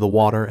meat into the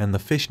water and the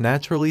fish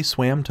naturally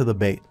swam to the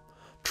bait,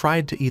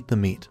 tried to eat the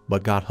meat,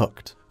 but got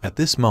hooked. At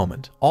this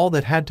moment, all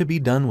that had to be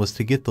done was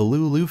to get the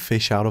Lulu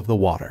fish out of the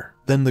water.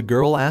 Then the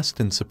girl asked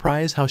in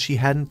surprise how she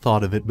hadn't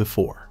thought of it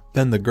before.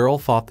 Then the girl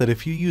thought that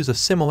if you use a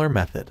similar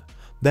method,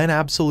 then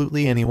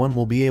absolutely anyone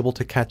will be able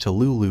to catch a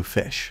Lulu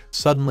fish.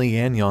 Suddenly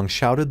Yan Yang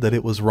shouted that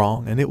it was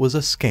wrong and it was a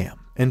scam,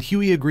 and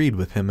Huey agreed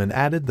with him and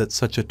added that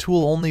such a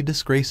tool only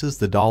disgraces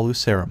the Dalu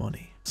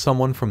ceremony.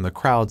 Someone from the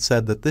crowd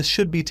said that this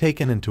should be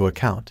taken into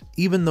account,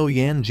 even though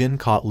Tianjin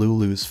caught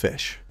Lulu's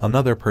fish.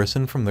 Another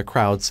person from the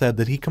crowd said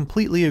that he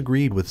completely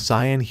agreed with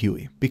Zai and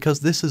Huey, because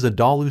this is a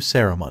Dalu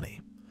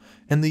ceremony,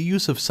 and the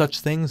use of such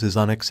things is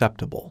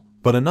unacceptable.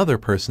 But another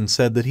person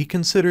said that he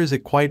considers it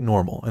quite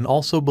normal and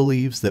also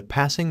believes that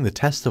passing the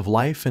test of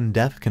life and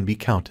death can be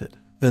counted.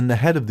 Then the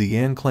head of the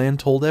Yan clan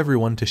told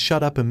everyone to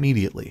shut up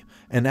immediately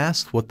and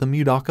asked what the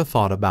Mudaka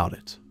thought about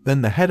it.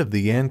 Then the head of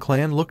the Yan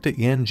clan looked at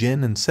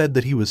Tianjin and said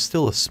that he was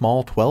still a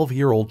small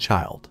 12-year-old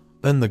child.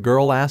 Then the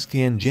girl asked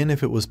Tianjin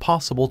if it was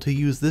possible to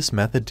use this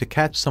method to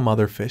catch some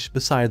other fish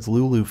besides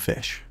Lulu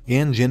fish.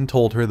 Tianjin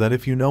told her that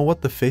if you know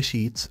what the fish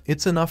eats,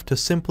 it's enough to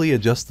simply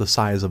adjust the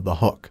size of the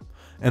hook.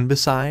 And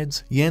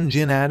besides,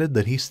 Tianjin added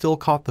that he still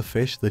caught the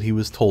fish that he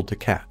was told to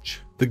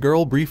catch. The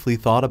girl briefly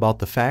thought about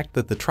the fact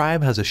that the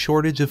tribe has a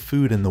shortage of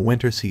food in the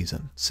winter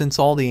season, since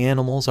all the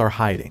animals are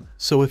hiding.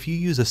 So if you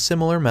use a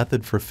similar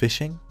method for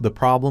fishing, the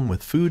problem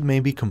with food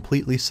may be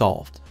completely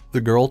solved.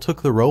 The girl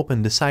took the rope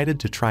and decided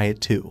to try it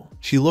too.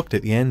 She looked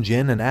at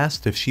Tianjin and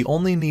asked if she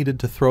only needed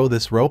to throw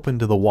this rope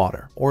into the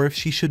water or if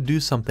she should do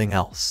something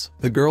else.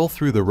 The girl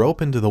threw the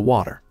rope into the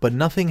water, but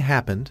nothing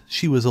happened.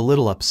 She was a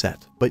little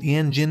upset, but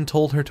Tianjin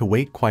told her to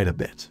wait quite a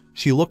bit.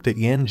 She looked at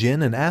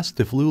Tianjin and asked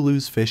if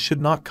Lulu's fish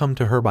should not come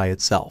to her by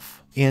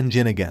itself.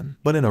 Tianjin again,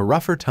 but in a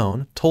rougher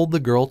tone, told the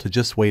girl to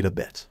just wait a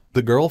bit.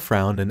 The girl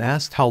frowned and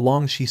asked how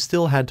long she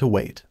still had to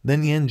wait.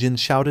 Then Tianjin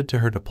shouted to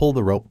her to pull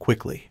the rope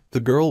quickly. The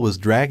girl was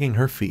dragging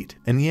her feet,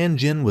 and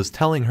Tianjin was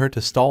telling her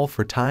to stall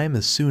for time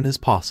as soon as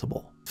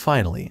possible.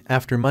 Finally,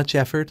 after much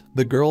effort,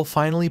 the girl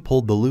finally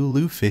pulled the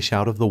Lulu fish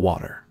out of the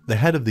water. The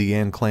head of the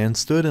Yan clan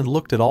stood and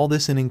looked at all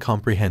this in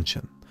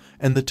incomprehension,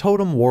 and the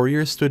totem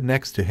warrior stood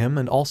next to him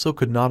and also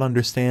could not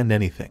understand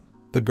anything.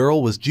 The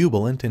girl was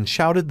jubilant and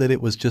shouted that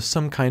it was just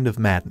some kind of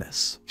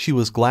madness. She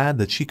was glad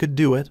that she could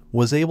do it,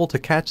 was able to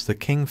catch the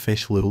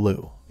kingfish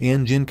Lulu.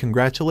 Tianjin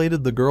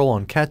congratulated the girl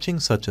on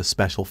catching such a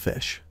special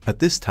fish. At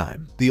this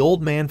time, the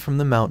old man from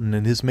the mountain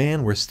and his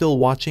man were still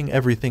watching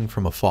everything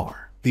from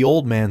afar. The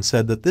old man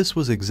said that this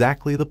was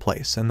exactly the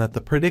place and that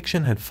the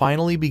prediction had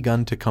finally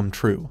begun to come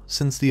true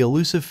since the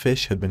elusive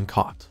fish had been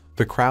caught.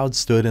 The crowd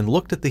stood and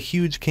looked at the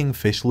huge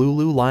kingfish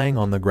Lulu lying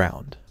on the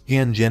ground.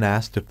 Tianjin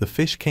asked if the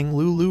fish king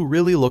Lulu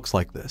really looks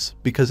like this,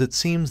 because it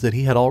seems that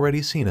he had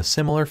already seen a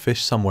similar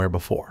fish somewhere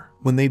before.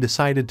 When they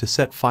decided to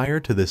set fire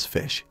to this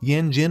fish,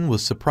 Tianjin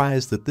was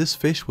surprised that this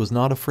fish was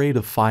not afraid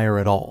of fire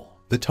at all.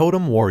 The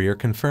totem warrior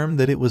confirmed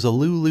that it was a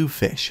Lulu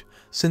fish,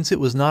 since it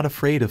was not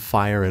afraid of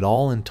fire at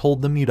all, and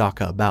told the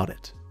Mudaka about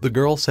it. The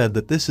girl said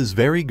that this is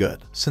very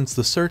good, since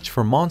the search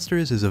for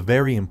monsters is a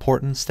very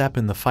important step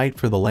in the fight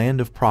for the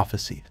land of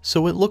prophecy,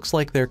 so it looks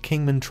like their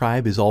Caveman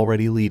tribe is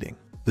already leading.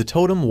 The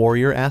totem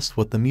warrior asked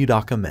what the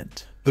Mudaka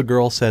meant. The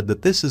girl said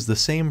that this is the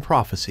same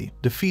prophecy,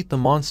 defeat the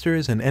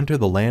monsters and enter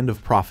the land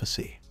of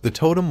prophecy. The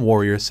totem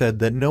warrior said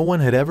that no one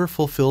had ever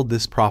fulfilled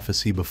this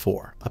prophecy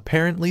before.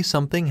 Apparently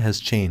something has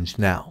changed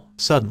now.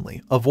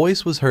 Suddenly, a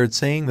voice was heard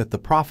saying that the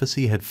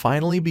prophecy had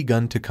finally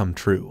begun to come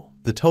true.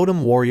 The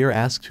totem warrior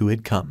asked who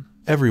had come.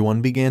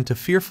 Everyone began to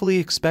fearfully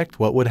expect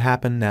what would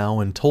happen now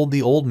and told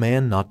the old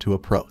man not to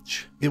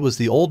approach. It was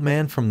the old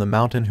man from the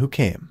mountain who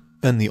came.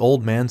 Then the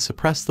old man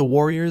suppressed the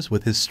warriors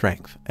with his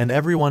strength, and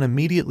everyone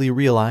immediately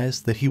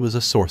realized that he was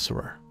a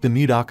sorcerer. The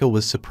Mudaka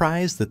was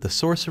surprised that the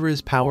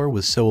sorcerer's power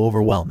was so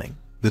overwhelming.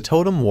 The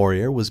totem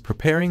warrior was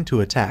preparing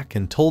to attack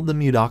and told the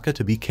Mudaka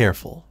to be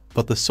careful,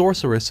 but the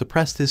sorcerer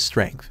suppressed his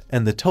strength,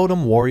 and the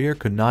totem warrior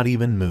could not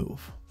even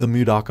move. The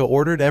Mudaka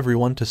ordered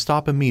everyone to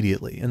stop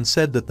immediately and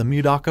said that the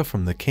Mudaka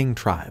from the King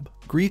tribe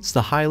greets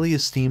the highly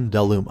esteemed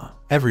Dalumu.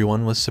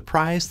 Everyone was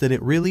surprised that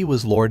it really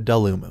was Lord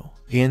Dalumu.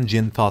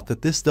 Tianjin thought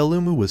that this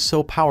Dalumu was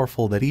so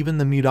powerful that even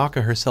the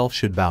Mudaka herself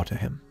should bow to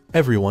him.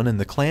 Everyone in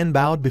the clan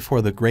bowed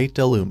before the great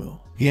Dalumu.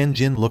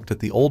 Tianjin looked at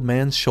the old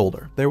man's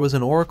shoulder. There was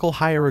an oracle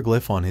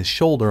hieroglyph on his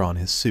shoulder on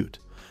his suit,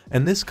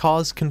 and this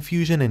caused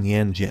confusion in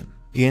Tianjin.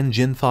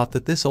 Tianjin thought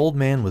that this old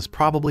man was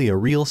probably a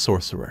real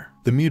sorcerer.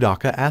 The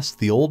Mudaka asked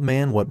the old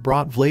man what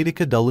brought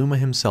Vladika Dalumu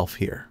himself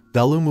here.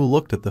 Dalumu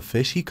looked at the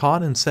fish he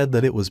caught and said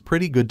that it was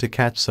pretty good to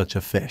catch such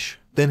a fish.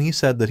 Then he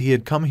said that he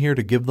had come here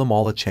to give them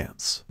all a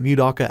chance.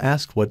 Mudaka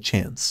asked what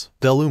chance.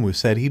 Dalumu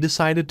said he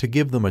decided to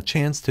give them a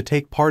chance to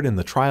take part in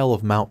the trial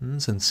of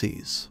mountains and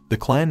seas. The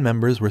clan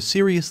members were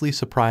seriously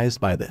surprised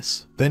by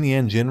this. Then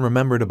Tianjin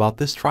remembered about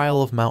this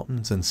trial of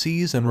mountains and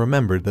seas and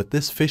remembered that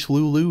this fish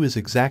Lulu is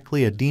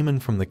exactly a demon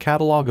from the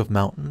catalog of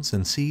mountains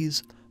and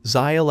seas,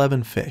 Xi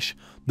 11 fish.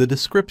 The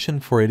description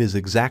for it is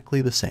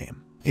exactly the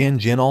same.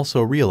 Tianjin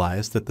also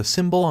realized that the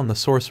symbol on the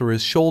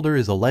sorcerer's shoulder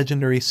is a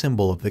legendary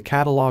symbol of the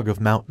catalog of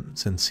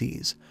mountains and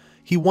seas.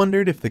 He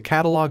wondered if the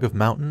catalog of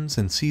mountains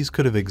and seas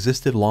could have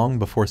existed long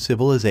before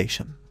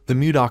civilization. The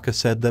Mudaka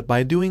said that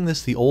by doing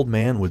this the old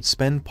man would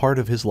spend part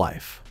of his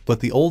life.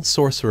 But the old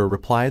sorcerer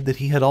replied that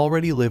he had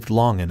already lived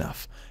long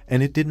enough,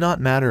 and it did not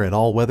matter at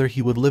all whether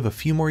he would live a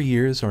few more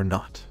years or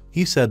not.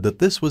 He said that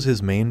this was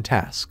his main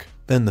task.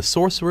 Then the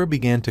sorcerer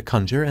began to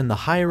conjure and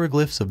the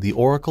hieroglyphs of the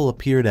oracle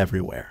appeared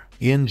everywhere.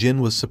 Tianjin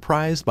was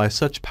surprised by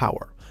such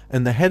power,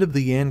 and the head of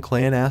the Yan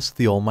clan asked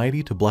the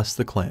Almighty to bless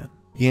the clan.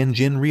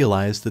 Tianjin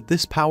realized that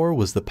this power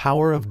was the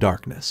power of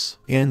darkness.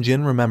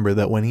 Tianjin remembered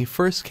that when he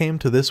first came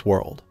to this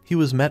world, he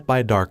was met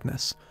by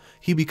darkness.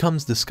 He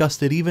becomes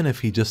disgusted even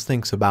if he just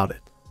thinks about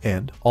it.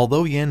 And,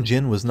 although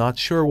Tianjin was not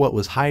sure what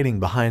was hiding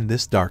behind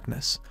this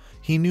darkness,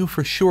 he knew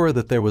for sure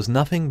that there was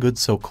nothing good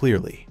so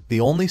clearly.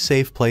 The only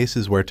safe place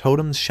is where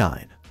totems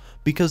shine,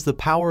 because the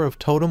power of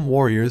totem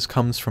warriors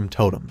comes from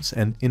totems,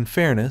 and, in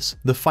fairness,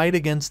 the fight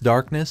against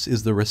darkness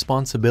is the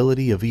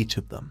responsibility of each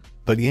of them.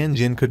 But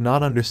Tianjin could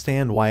not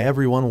understand why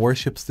everyone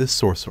worships this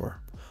sorcerer,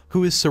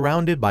 who is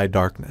surrounded by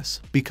darkness,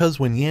 because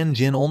when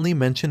Tianjin only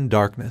mentioned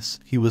darkness,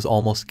 he was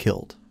almost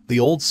killed. The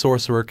old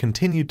sorcerer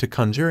continued to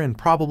conjure and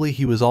probably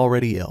he was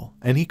already ill,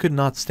 and he could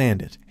not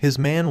stand it. His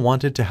man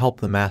wanted to help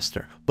the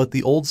master, but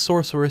the old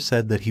sorcerer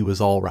said that he was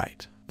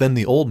alright. Then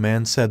the old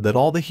man said that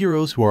all the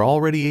heroes who are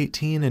already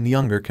 18 and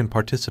younger can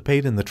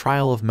participate in the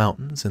trial of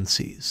mountains and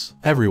seas.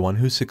 Everyone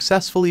who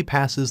successfully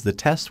passes the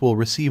test will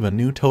receive a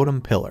new totem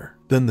pillar.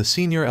 Then the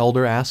senior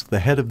elder asked the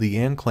head of the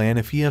Yan clan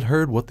if he had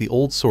heard what the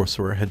old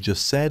sorcerer had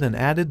just said and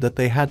added that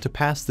they had to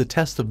pass the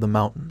test of the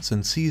mountains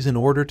and seas in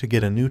order to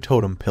get a new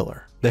totem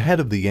pillar. The head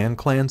of the Yan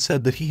clan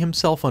said that he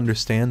himself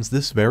understands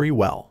this very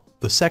well.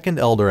 The second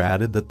elder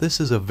added that this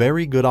is a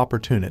very good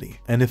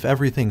opportunity, and if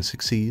everything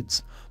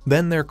succeeds,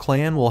 then their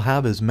clan will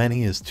have as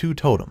many as 2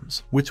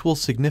 totems, which will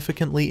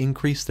significantly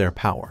increase their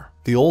power.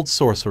 The old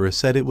sorcerer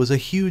said it was a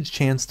huge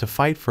chance to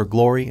fight for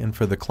glory and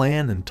for the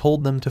clan and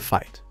told them to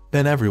fight.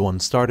 Then everyone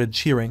started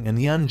cheering and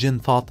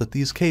Tianjin thought that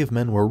these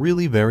cavemen were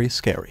really very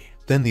scary.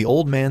 Then the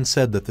old man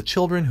said that the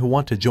children who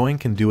want to join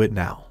can do it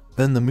now.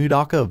 Then the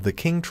Mudaka of the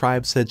king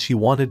tribe said she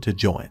wanted to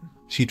join.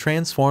 She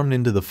transformed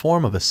into the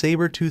form of a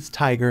saber-toothed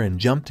tiger and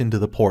jumped into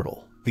the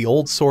portal. The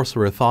old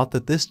sorcerer thought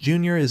that this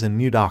junior is in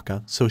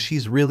Mudaka, so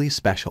she's really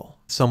special.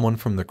 Someone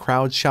from the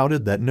crowd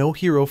shouted that no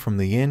hero from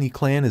the Yani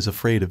clan is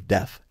afraid of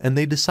death, and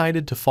they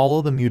decided to follow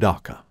the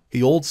Mudaka.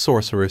 The old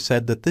sorcerer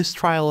said that this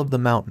trial of the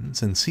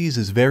mountains and seas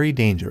is very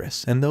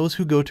dangerous, and those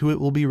who go to it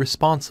will be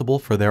responsible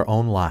for their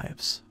own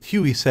lives.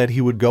 Huey said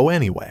he would go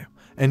anyway,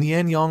 and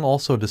Yan Yang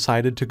also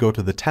decided to go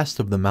to the test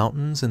of the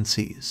mountains and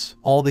seas.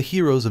 All the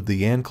heroes of the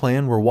Yan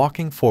clan were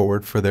walking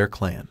forward for their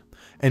clan,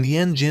 and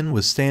Tianjin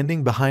was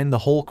standing behind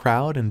the whole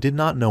crowd and did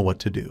not know what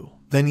to do.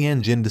 Then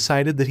Tianjin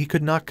decided that he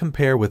could not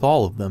compare with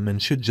all of them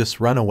and should just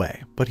run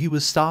away, but he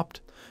was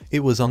stopped. It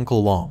was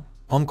Uncle Long.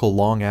 Uncle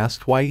Long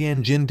asked why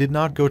Tianjin did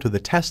not go to the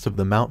test of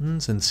the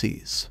mountains and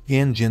seas.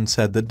 Tianjin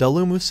said that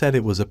Dalumu said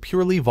it was a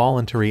purely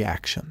voluntary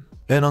action.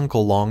 Then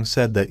Uncle Long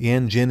said that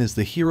Tianjin is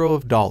the hero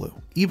of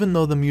Dalu, even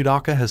though the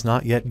Mudaka has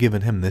not yet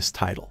given him this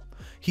title.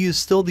 He is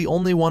still the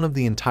only one of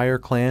the entire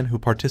clan who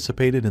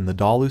participated in the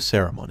Dalu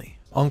ceremony.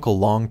 Uncle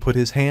Long put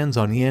his hands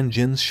on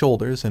Tianjin's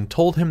shoulders and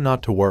told him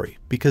not to worry,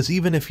 because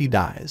even if he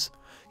dies,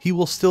 he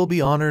will still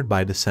be honored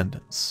by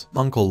descendants.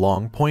 Uncle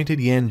Long pointed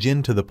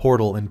Tianjin to the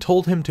portal and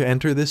told him to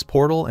enter this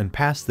portal and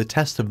pass the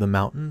test of the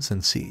mountains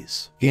and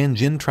seas.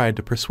 Tianjin tried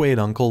to persuade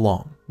Uncle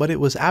Long, but it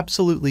was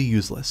absolutely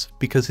useless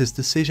because his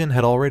decision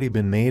had already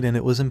been made and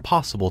it was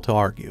impossible to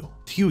argue.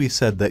 Huey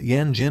said that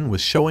Tianjin was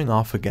showing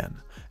off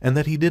again, and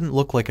that he didn't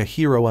look like a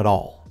hero at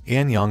all.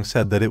 Yan Yang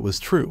said that it was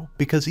true,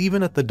 because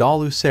even at the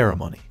Dalu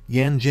ceremony,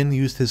 Tianjin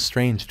used his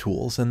strange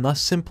tools and thus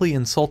simply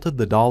insulted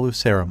the Dalu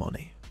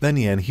ceremony. Then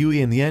Yan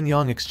Huey and Yan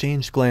Yang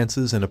exchanged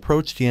glances and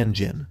approached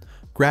Tianjin,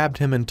 grabbed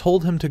him and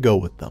told him to go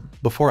with them,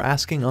 before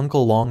asking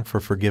Uncle Long for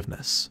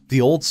forgiveness. The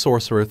old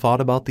sorcerer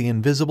thought about the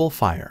invisible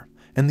fire,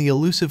 and the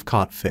elusive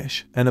caught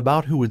fish, and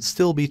about who would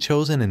still be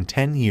chosen in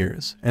 10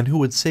 years, and who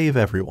would save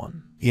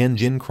everyone.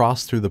 Tianjin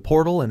crossed through the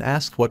portal and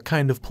asked what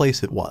kind of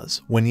place it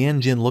was. When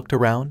Tianjin looked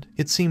around,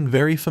 it seemed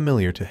very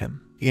familiar to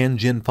him.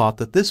 Tianjin thought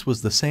that this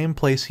was the same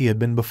place he had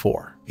been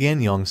before. Yan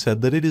Yang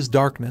said that it is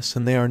darkness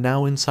and they are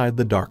now inside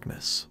the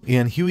darkness.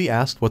 Yan Huey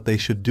asked what they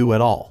should do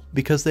at all,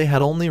 because they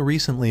had only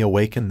recently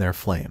awakened their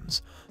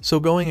flames, so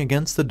going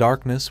against the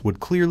darkness would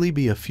clearly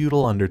be a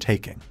futile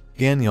undertaking.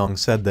 Yan Yang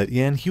said that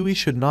Yan Huey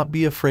should not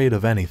be afraid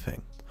of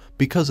anything,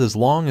 because as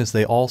long as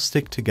they all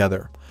stick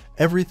together,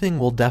 everything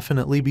will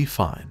definitely be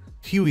fine.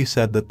 Huey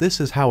said that this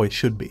is how it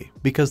should be,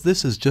 because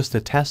this is just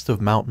a test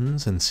of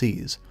mountains and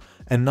seas,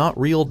 and not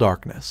real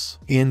darkness.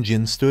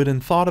 Tianjin stood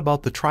and thought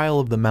about the trial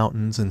of the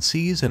mountains and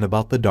seas and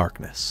about the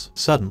darkness.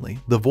 Suddenly,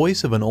 the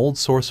voice of an old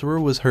sorcerer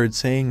was heard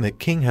saying that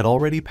King had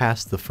already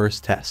passed the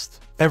first test.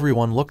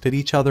 Everyone looked at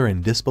each other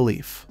in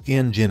disbelief.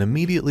 Tianjin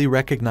immediately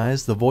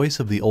recognized the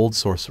voice of the old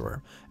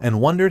sorcerer, and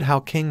wondered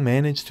how King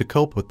managed to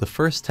cope with the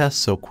first test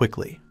so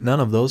quickly. None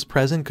of those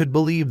present could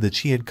believe that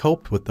she had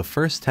coped with the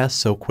first test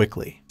so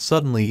quickly.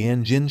 Suddenly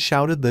Tianjin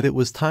shouted that it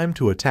was time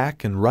to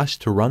attack and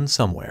rushed to run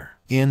somewhere.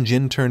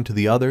 Tianjin turned to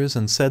the others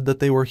and said that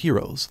they were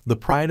heroes, the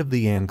pride of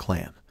the Yan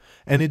clan,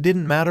 and it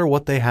didn't matter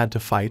what they had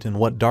to fight and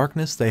what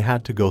darkness they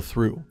had to go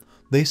through.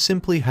 They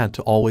simply had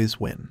to always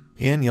win.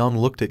 Yan Yang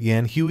looked at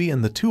Yan Huey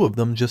and the two of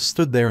them just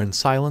stood there in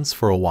silence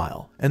for a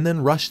while, and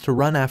then rushed to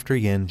run after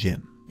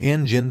Tianjin.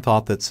 Tianjin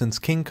thought that since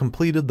King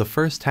completed the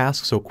first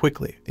task so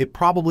quickly, it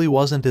probably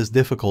wasn't as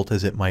difficult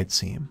as it might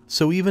seem,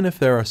 so even if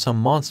there are some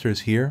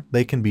monsters here,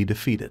 they can be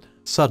defeated.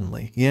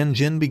 Suddenly,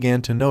 Tianjin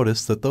began to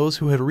notice that those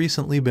who had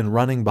recently been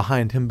running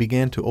behind him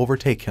began to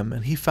overtake him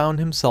and he found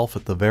himself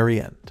at the very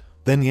end.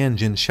 Then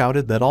Tianjin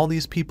shouted that all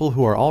these people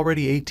who are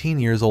already 18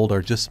 years old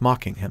are just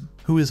mocking him,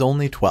 who is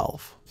only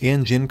 12.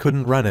 Tianjin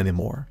couldn't run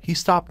anymore. He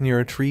stopped near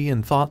a tree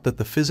and thought that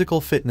the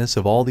physical fitness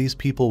of all these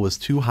people was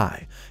too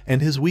high,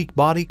 and his weak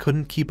body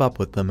couldn't keep up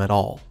with them at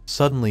all.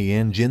 Suddenly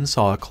Tianjin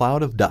saw a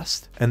cloud of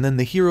dust, and then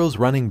the heroes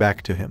running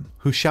back to him,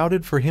 who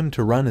shouted for him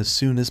to run as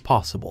soon as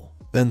possible.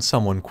 Then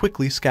someone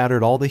quickly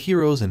scattered all the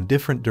heroes in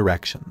different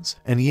directions,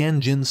 and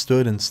Tianjin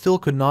stood and still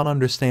could not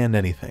understand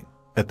anything.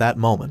 At that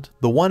moment,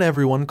 the one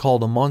everyone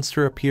called a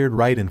monster appeared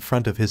right in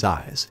front of his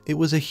eyes. It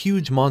was a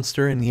huge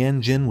monster and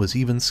Tianjin was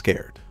even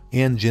scared.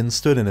 Yan Jin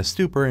stood in a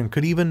stupor and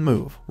could even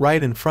move.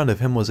 Right in front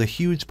of him was a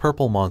huge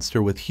purple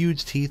monster with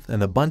huge teeth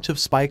and a bunch of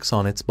spikes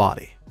on its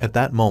body. At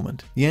that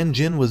moment, Yan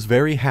Jin was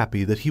very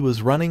happy that he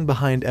was running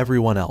behind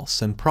everyone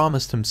else and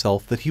promised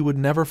himself that he would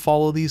never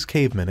follow these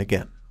cavemen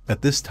again.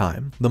 At this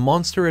time, the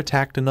monster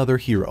attacked another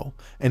hero,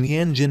 and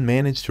Yan Jin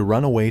managed to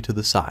run away to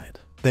the side.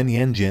 Then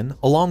Yan Jin,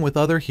 along with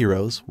other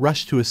heroes,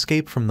 rushed to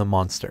escape from the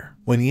monster.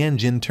 When Yan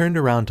Jin turned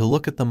around to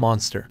look at the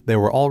monster, there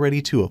were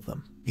already two of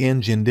them.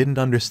 Yan Jin didn't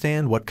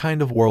understand what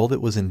kind of world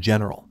it was in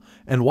general,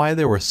 and why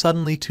there were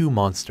suddenly two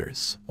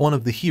monsters. One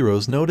of the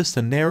heroes noticed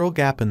a narrow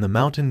gap in the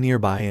mountain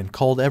nearby and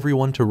called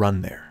everyone to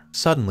run there.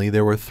 Suddenly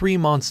there were three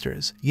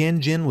monsters.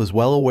 Yan Jin was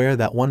well aware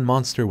that one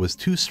monster was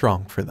too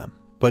strong for them.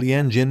 But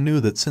Yan Jin knew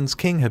that since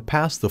King had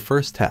passed the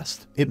first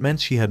test, it meant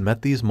she had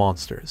met these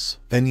monsters.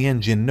 Then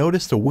Yan Jin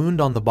noticed a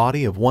wound on the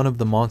body of one of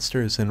the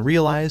monsters and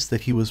realized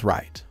that he was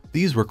right.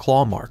 These were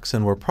claw marks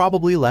and were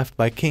probably left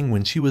by King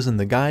when she was in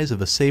the guise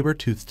of a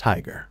saber-toothed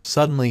tiger.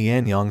 Suddenly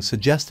Yan Yang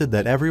suggested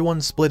that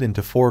everyone split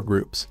into 4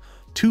 groups.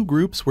 2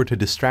 groups were to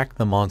distract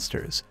the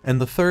monsters,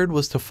 and the third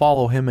was to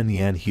follow him and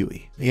Yan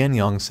Hui. Yan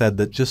Yang said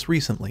that just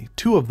recently,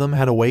 2 of them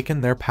had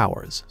awakened their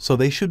powers, so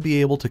they should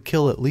be able to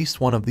kill at least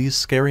one of these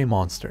scary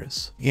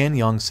monsters. Yan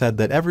Yang said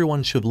that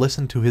everyone should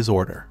listen to his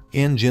order.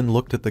 Yan Jin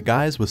looked at the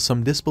guys with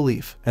some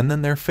disbelief, and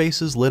then their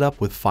faces lit up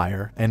with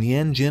fire, and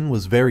Yan Jin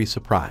was very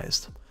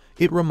surprised.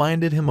 It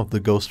reminded him of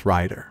the Ghost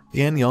Rider.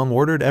 Yan Yang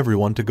ordered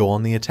everyone to go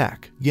on the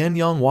attack. Yan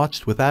Yang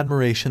watched with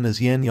admiration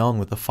as Yan Yang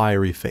with a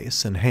fiery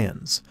face and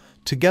hands,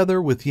 together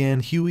with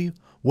Yan Hui,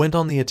 went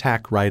on the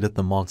attack right at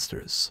the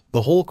monsters.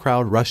 The whole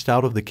crowd rushed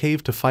out of the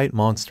cave to fight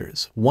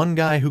monsters. One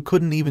guy who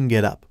couldn't even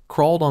get up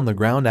crawled on the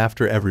ground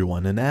after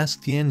everyone and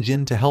asked Yan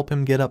Jin to help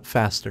him get up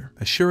faster,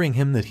 assuring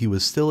him that he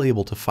was still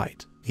able to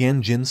fight.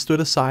 Yan Jin stood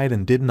aside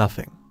and did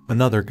nothing.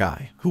 Another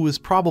guy, who was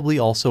probably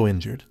also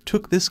injured,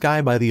 took this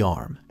guy by the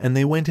arm, and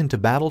they went into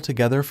battle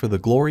together for the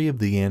glory of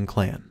the Yan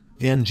clan.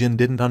 Yan Jin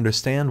didn't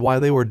understand why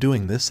they were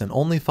doing this and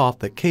only thought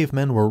that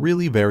cavemen were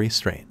really very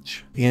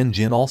strange. Yan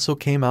Jin also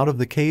came out of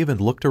the cave and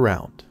looked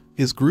around.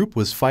 His group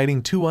was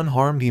fighting 2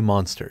 unharmed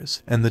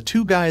monsters, and the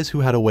 2 guys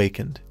who had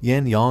awakened,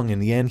 Yan Yang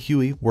and Yan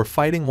Hui, were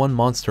fighting one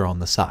monster on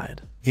the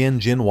side.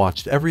 Yan Jin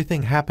watched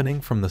everything happening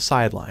from the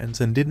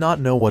sidelines and did not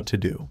know what to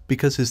do,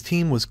 because his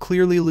team was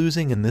clearly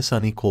losing in this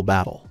unequal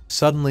battle.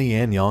 Suddenly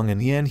Yan Yang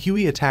and Yan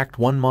Hui attacked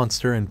one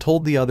monster and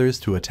told the others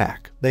to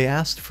attack. They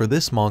asked for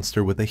this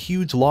monster with a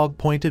huge log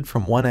pointed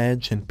from one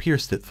edge and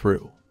pierced it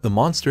through. The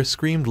monster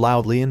screamed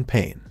loudly in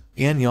pain.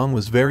 Yan Yang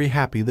was very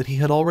happy that he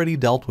had already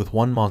dealt with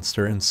one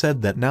monster and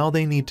said that now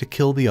they need to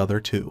kill the other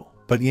 2.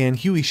 But Yan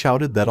Hui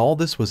shouted that all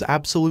this was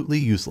absolutely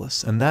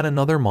useless and that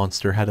another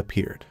monster had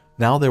appeared.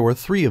 Now there were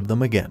 3 of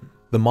them again.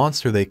 The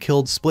monster they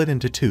killed split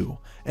into 2,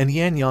 and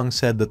Yan Yang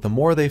said that the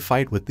more they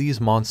fight with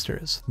these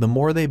monsters, the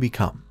more they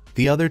become.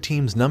 The other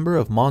team's number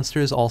of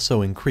monsters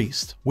also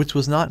increased, which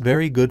was not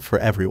very good for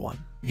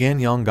everyone. Yan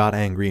Yang got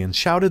angry and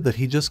shouted that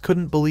he just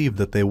couldn't believe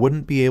that they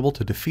wouldn't be able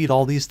to defeat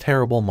all these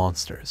terrible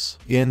monsters.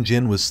 Yan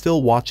Jin was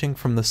still watching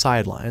from the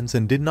sidelines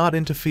and did not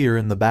interfere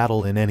in the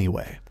battle in any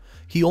way.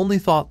 He only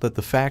thought that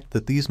the fact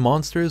that these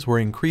monsters were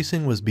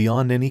increasing was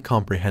beyond any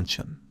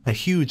comprehension. A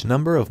huge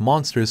number of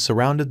monsters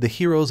surrounded the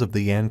heroes of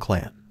the Yan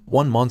clan.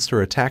 One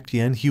monster attacked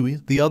Yan Hui,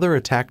 the other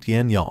attacked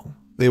Yan Yang.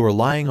 They were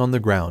lying on the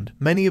ground,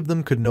 many of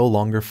them could no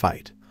longer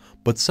fight.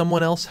 But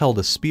someone else held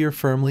a spear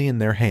firmly in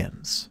their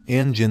hands.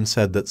 Yan Jin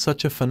said that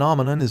such a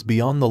phenomenon is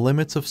beyond the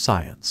limits of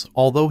science,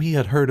 although he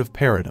had heard of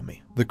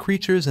pareidomy. The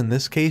creatures in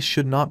this case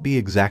should not be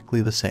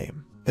exactly the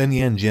same. Then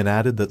Yan Jin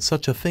added that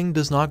such a thing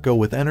does not go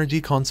with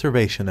energy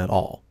conservation at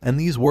all, and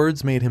these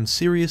words made him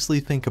seriously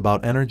think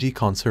about energy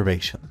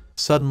conservation.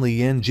 Suddenly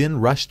Yan Jin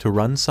rushed to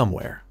run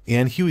somewhere.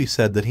 Yan Hui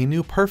said that he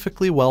knew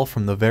perfectly well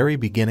from the very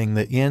beginning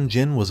that Yan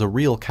Jin was a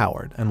real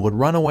coward and would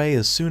run away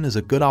as soon as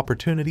a good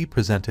opportunity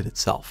presented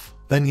itself.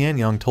 Then Yan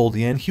Yang told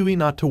Yan Hui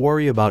not to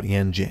worry about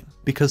Yan Jin,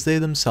 because they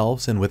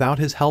themselves and without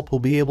his help will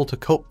be able to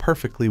cope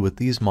perfectly with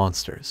these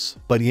monsters.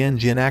 But Yan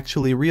Jin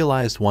actually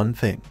realized one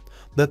thing,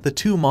 that the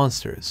 2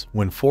 monsters,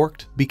 when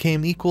forked,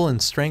 became equal in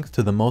strength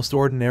to the most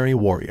ordinary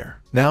warrior.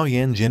 Now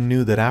Yan Jin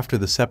knew that after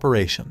the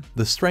separation,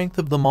 the strength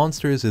of the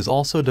monsters is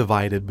also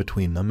divided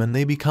between them and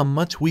they become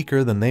much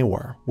weaker than they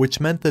were, which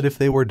meant that if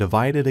they were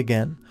divided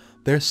again,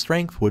 their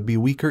strength would be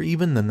weaker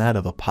even than that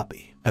of a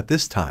puppy. At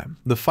this time,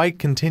 the fight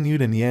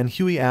continued and Yan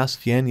Hui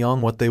asked Yan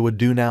Yang what they would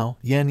do now.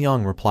 Yan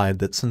Yang replied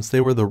that since they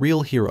were the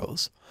real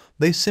heroes,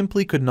 they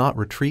simply could not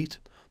retreat,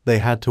 they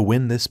had to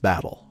win this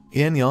battle.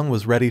 Yan Yang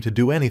was ready to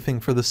do anything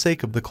for the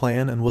sake of the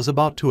clan and was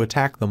about to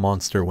attack the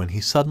monster when he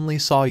suddenly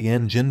saw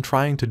Yan Jin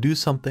trying to do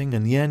something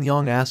and Yan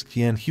Yang asked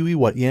Yan Hui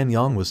what Yan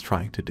Yang was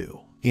trying to do.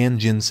 Yan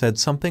Jin said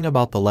something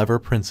about the lever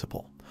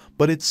principle,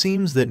 but it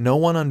seems that no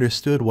one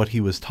understood what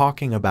he was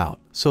talking about,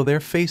 so their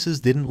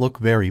faces didn't look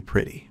very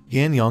pretty.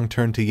 Yan Yang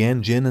turned to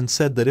Yan Jin and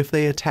said that if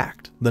they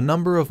attacked, the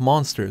number of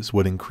monsters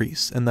would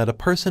increase and that a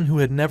person who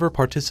had never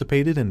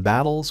participated in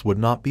battles would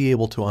not be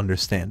able to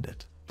understand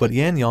it. But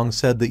Yan Yang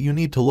said that you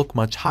need to look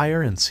much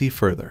higher and see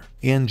further.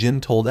 Yan Jin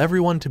told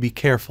everyone to be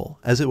careful,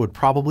 as it would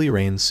probably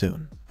rain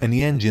soon. And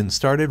Yan Jin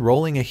started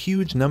rolling a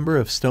huge number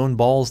of stone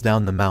balls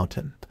down the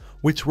mountain,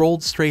 which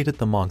rolled straight at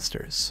the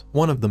monsters.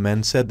 One of the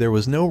men said there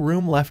was no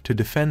room left to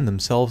defend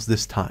themselves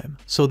this time,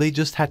 so they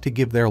just had to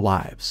give their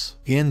lives.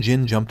 Yan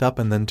Jin jumped up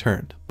and then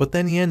turned, but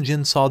then Yan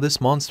Jin saw this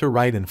monster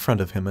right in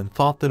front of him and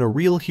thought that a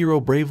real hero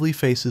bravely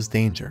faces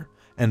danger,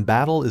 and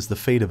battle is the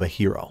fate of a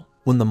hero.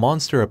 When the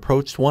monster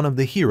approached one of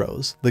the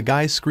heroes, the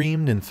guy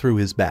screamed and threw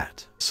his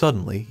bat.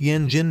 Suddenly,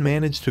 Yan Jin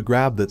managed to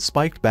grab that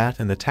spiked bat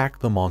and attack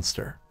the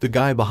monster. The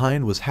guy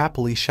behind was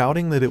happily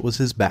shouting that it was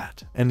his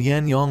bat, and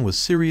Yan Yang was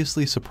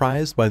seriously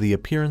surprised by the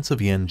appearance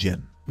of Yan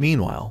Jin.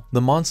 Meanwhile,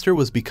 the monster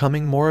was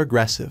becoming more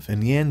aggressive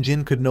and Yan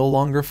Jin could no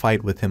longer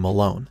fight with him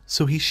alone,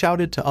 so he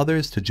shouted to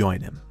others to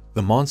join him.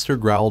 The monster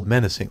growled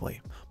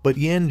menacingly, but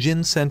Yan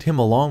Jin sent him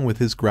along with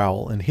his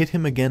growl and hit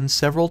him again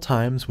several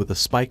times with a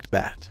spiked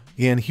bat.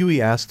 Yan Hui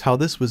asked how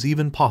this was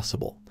even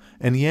possible,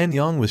 and Yan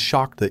Yang was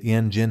shocked that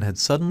Yan Jin had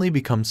suddenly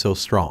become so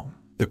strong.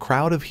 The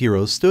crowd of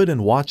heroes stood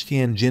and watched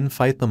Yan Jin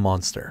fight the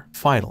monster.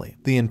 Finally,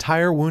 the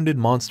entire wounded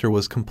monster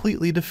was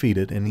completely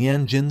defeated and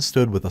Yan Jin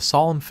stood with a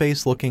solemn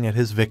face looking at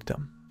his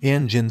victim.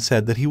 Yan Jin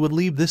said that he would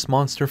leave this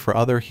monster for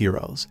other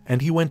heroes,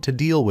 and he went to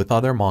deal with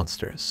other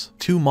monsters.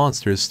 Two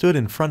monsters stood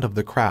in front of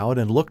the crowd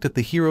and looked at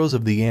the heroes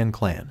of the Yan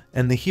clan,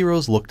 and the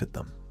heroes looked at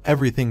them.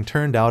 Everything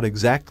turned out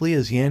exactly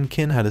as Yan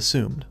Qin had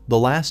assumed. The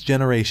last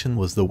generation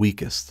was the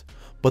weakest,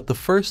 but the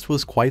first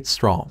was quite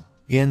strong.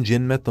 Yan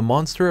Jin met the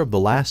monster of the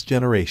last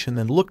generation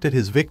and looked at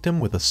his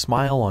victim with a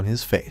smile on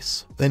his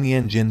face. Then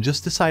Yan Jin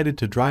just decided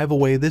to drive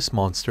away this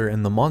monster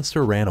and the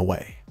monster ran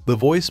away. The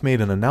voice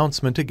made an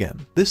announcement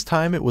again. This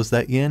time it was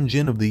that Yan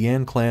Jin of the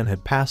Yan clan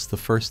had passed the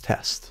first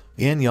test.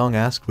 Yan Yang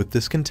asked with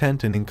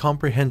discontent and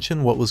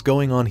incomprehension what was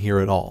going on here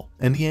at all,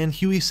 and Yan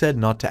Hui said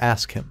not to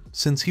ask him,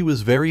 since he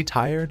was very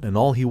tired and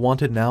all he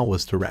wanted now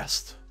was to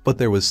rest. But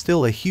there was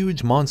still a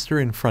huge monster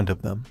in front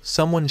of them.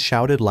 Someone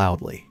shouted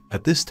loudly.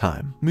 At this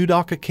time,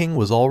 Mudaka King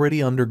was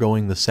already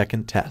undergoing the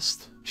second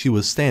test. She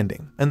was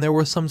standing, and there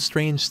were some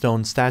strange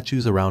stone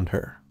statues around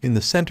her. In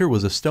the center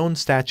was a stone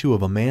statue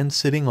of a man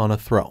sitting on a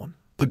throne.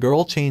 The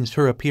girl changed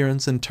her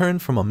appearance and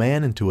turned from a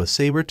man into a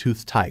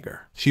saber-toothed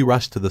tiger. She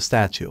rushed to the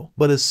statue,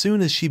 but as soon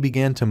as she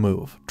began to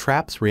move,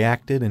 traps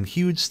reacted and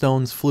huge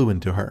stones flew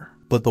into her.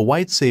 But the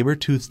white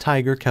saber-toothed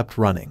tiger kept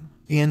running.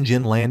 Yan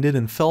Jin landed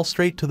and fell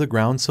straight to the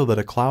ground so that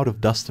a cloud of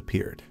dust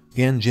appeared.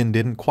 Yan Jin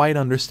didn't quite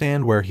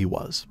understand where he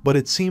was, but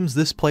it seems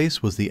this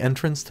place was the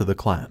entrance to the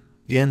clan.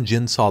 Yan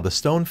Jin saw the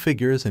stone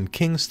figures and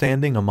King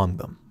standing among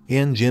them.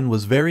 Yan Jin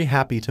was very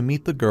happy to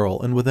meet the girl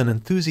and with an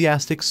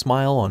enthusiastic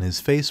smile on his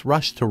face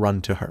rushed to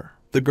run to her.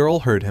 The girl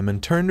heard him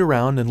and turned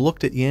around and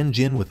looked at Yan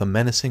Jin with a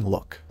menacing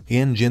look.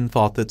 Yan Jin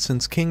thought that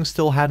since King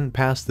still hadn't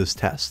passed this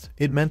test,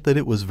 it meant that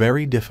it was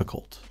very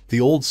difficult.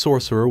 The old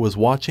sorcerer was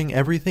watching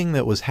everything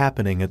that was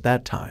happening at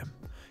that time.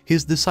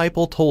 His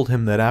disciple told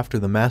him that after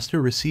the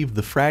master received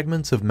the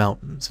fragments of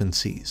mountains and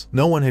seas,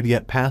 no one had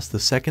yet passed the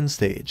second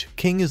stage.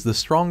 King is the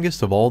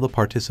strongest of all the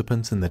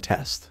participants in the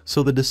test,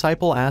 so the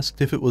disciple asked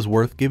if it was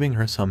worth giving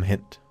her some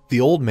hint.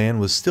 The old man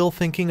was still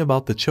thinking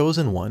about the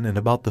chosen one and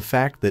about the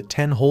fact that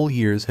 10 whole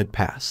years had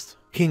passed.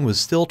 King was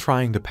still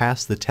trying to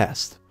pass the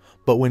test,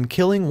 but when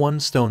killing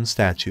one stone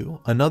statue,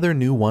 another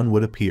new one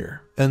would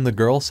appear. And the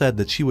girl said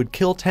that she would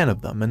kill 10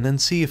 of them and then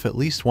see if at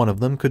least one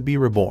of them could be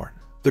reborn.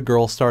 The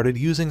girl started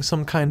using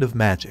some kind of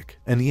magic,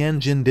 and Yan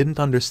Jin didn't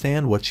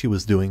understand what she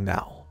was doing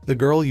now. The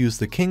girl used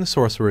the King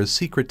Sorcerer's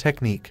secret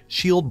technique,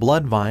 shield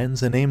blood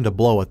vines, and aimed a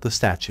blow at the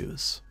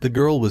statues. The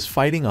girl was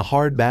fighting a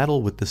hard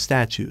battle with the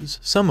statues.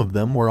 Some of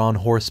them were on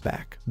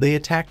horseback. They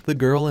attacked the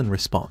girl in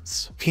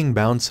response. King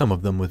bound some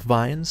of them with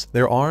vines.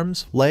 Their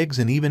arms, legs,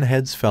 and even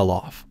heads fell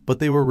off, but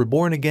they were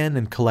reborn again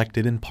and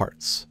collected in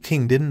parts.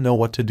 King didn't know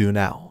what to do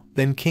now.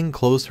 Then King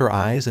closed her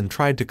eyes and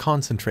tried to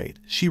concentrate.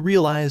 She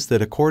realized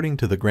that according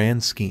to the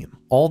grand scheme,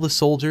 all the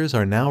soldiers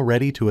are now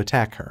ready to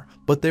attack her,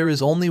 but there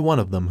is only one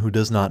of them who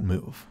does not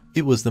move.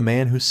 It was the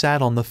man who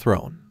sat on the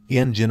throne.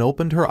 Yan Jin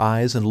opened her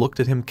eyes and looked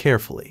at him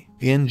carefully.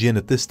 Yan Jin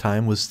at this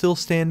time was still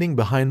standing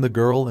behind the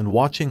girl and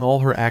watching all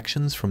her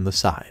actions from the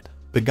side.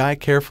 The guy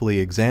carefully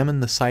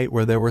examined the site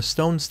where there were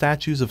stone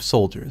statues of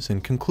soldiers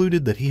and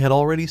concluded that he had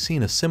already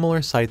seen a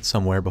similar sight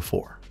somewhere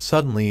before.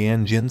 Suddenly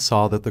Yan Jin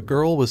saw that the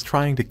girl was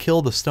trying to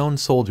kill the stone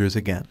soldiers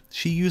again.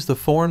 She used a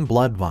thorn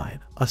blood vine,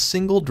 a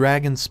single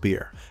dragon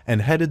spear,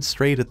 and headed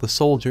straight at the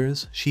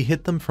soldiers. She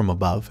hit them from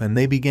above and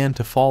they began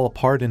to fall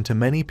apart into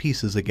many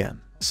pieces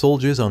again.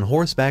 Soldiers on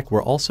horseback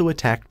were also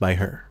attacked by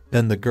her.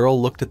 Then the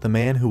girl looked at the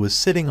man who was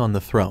sitting on the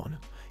throne.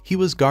 He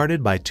was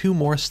guarded by 2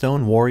 more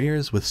stone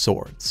warriors with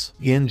swords.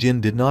 Yan Jin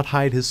did not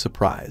hide his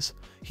surprise.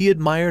 He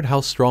admired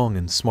how strong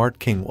and smart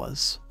King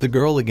was. The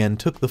girl again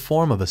took the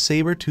form of a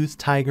saber-toothed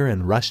tiger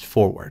and rushed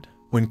forward.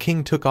 When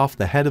King took off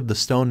the head of the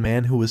stone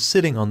man who was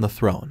sitting on the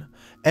throne,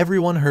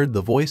 everyone heard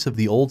the voice of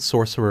the old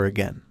sorcerer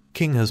again.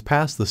 King has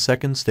passed the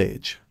second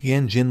stage.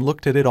 Yan Jin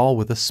looked at it all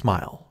with a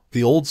smile.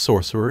 The old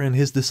sorcerer and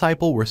his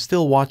disciple were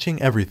still watching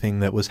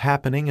everything that was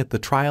happening at the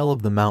trial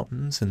of the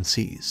mountains and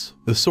seas.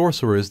 The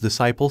sorcerer's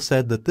disciple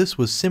said that this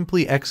was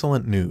simply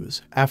excellent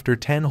news. After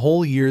 10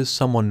 whole years,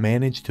 someone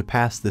managed to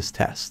pass this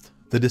test.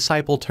 The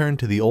disciple turned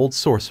to the old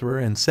sorcerer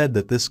and said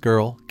that this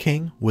girl,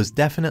 King, was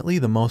definitely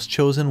the most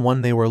chosen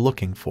one they were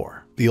looking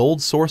for. The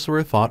old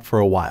sorcerer thought for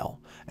a while,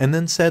 and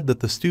then said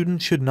that the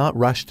student should not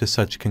rush to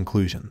such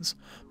conclusions,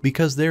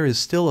 because there is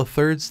still a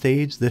third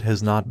stage that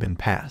has not been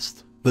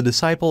passed. The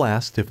disciple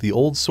asked if the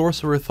old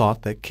sorcerer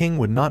thought that King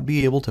would not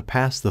be able to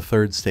pass the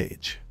third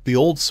stage. The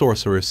old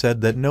sorcerer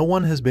said that no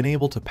one has been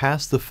able to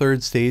pass the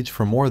third stage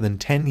for more than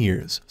 10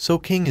 years, so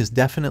King is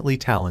definitely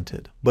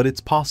talented, but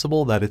it's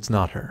possible that it's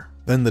not her.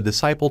 Then the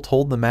disciple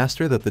told the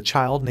master that the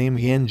child named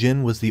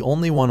Tianjin was the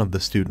only one of the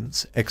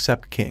students,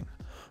 except King,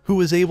 who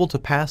was able to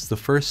pass the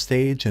first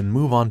stage and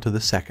move on to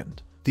the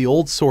second. The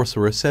old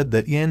sorcerer said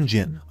that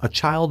Tianjin, a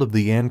child of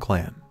the Yan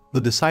clan. The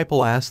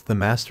disciple asked the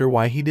master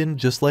why he didn't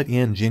just let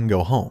Tianjin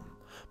go home,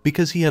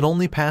 because he had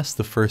only passed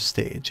the first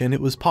stage and it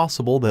was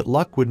possible that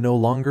luck would no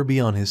longer be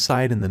on his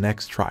side in the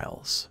next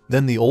trials.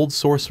 Then the old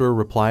sorcerer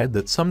replied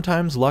that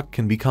sometimes luck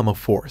can become a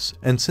force,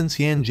 and since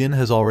Tianjin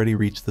has already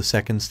reached the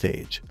second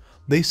stage,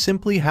 they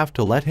simply have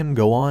to let him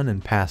go on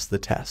and pass the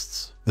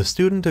tests. The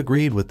student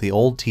agreed with the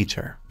old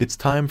teacher. It's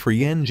time for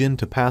Tianjin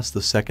to pass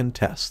the second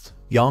test.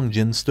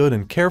 Tianjin stood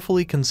and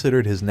carefully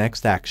considered his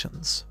next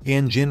actions.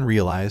 Tianjin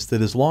realized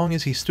that as long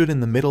as he stood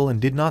in the middle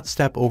and did not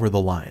step over the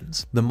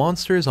lines, the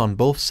monsters on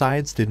both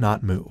sides did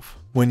not move.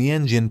 When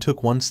Tianjin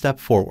took one step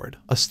forward,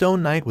 a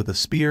stone knight with a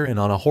spear and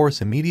on a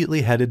horse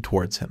immediately headed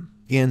towards him.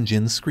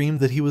 Tianjin screamed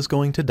that he was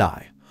going to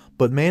die,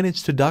 but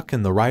managed to duck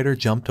and the rider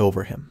jumped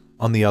over him.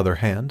 On the other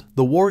hand,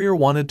 the warrior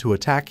wanted to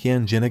attack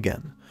Tianjin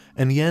again,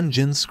 and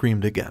Tianjin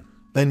screamed again.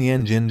 Then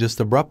Tianjin just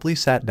abruptly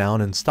sat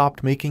down and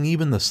stopped making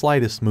even the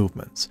slightest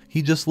movements.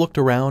 He just looked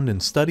around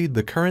and studied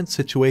the current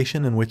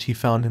situation in which he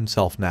found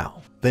himself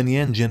now. Then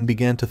Tianjin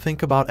began to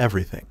think about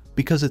everything,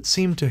 because it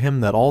seemed to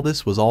him that all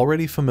this was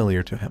already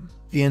familiar to him.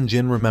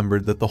 Tianjin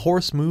remembered that the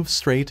horse moves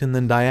straight and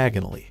then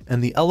diagonally,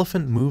 and the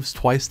elephant moves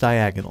twice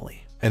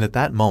diagonally. And at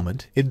that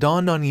moment, it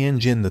dawned on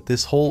Tianjin that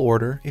this whole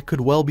order, it could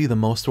well be the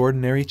most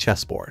ordinary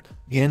chessboard.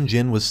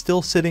 Tianjin was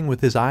still sitting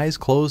with his eyes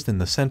closed in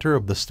the center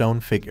of the stone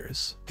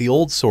figures. The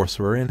old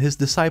sorcerer and his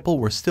disciple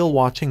were still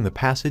watching the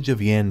passage of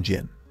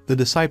Tianjin. The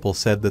disciple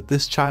said that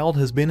this child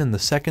has been in the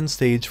second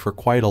stage for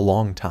quite a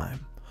long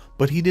time,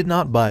 but he did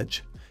not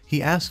budge.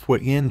 He asked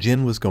what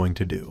Tianjin was going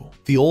to do.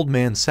 The old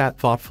man sat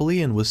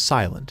thoughtfully and was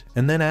silent,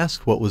 and then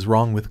asked what was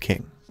wrong with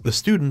King. The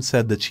student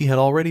said that she had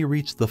already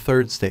reached the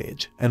third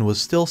stage and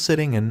was still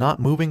sitting and not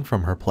moving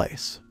from her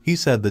place. He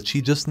said that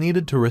she just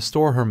needed to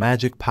restore her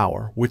magic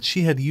power, which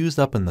she had used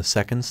up in the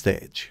second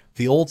stage.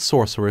 The old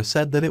sorcerer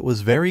said that it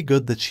was very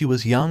good that she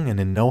was young and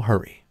in no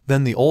hurry.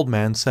 Then the old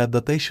man said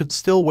that they should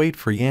still wait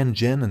for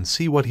Tianjin and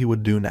see what he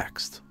would do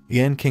next.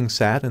 Yan King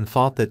sat and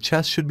thought that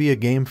chess should be a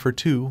game for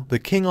two. The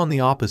king on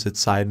the opposite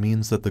side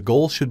means that the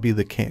goal should be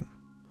the king.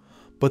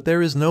 But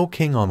there is no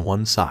king on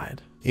one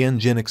side.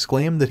 Tianjin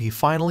exclaimed that he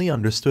finally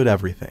understood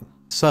everything.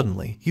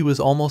 Suddenly, he was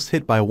almost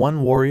hit by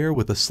one warrior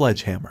with a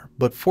sledgehammer,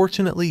 but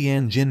fortunately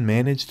Tianjin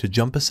managed to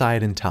jump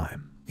aside in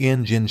time.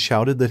 Tianjin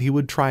shouted that he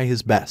would try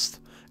his best,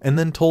 and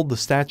then told the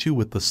statue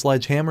with the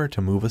sledgehammer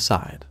to move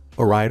aside.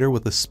 A rider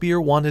with a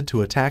spear wanted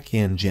to attack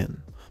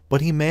Tianjin,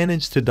 but he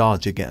managed to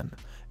dodge again,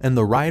 and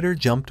the rider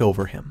jumped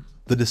over him.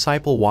 The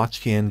disciple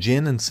watched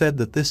Tianjin and said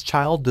that this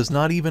child does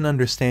not even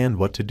understand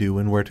what to do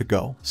and where to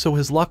go, so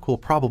his luck will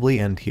probably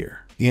end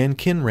here.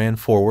 Tianjin ran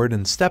forward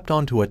and stepped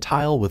onto a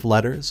tile with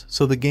letters,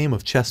 so the game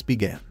of chess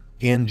began.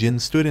 Tianjin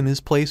stood in his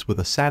place with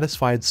a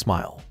satisfied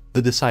smile.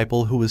 The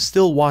disciple who was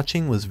still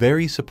watching was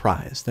very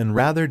surprised and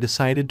rather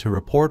decided to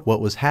report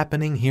what was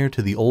happening here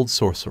to the old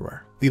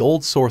sorcerer. The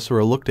old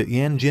sorcerer looked at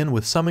Tianjin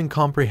with some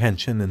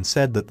incomprehension and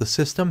said that the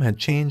system had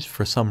changed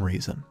for some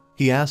reason.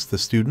 He asked the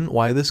student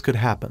why this could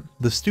happen.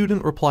 The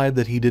student replied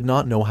that he did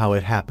not know how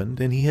it happened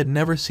and he had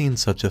never seen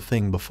such a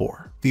thing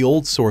before. The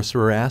old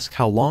sorcerer asked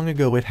how long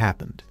ago it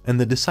happened, and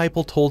the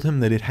disciple told him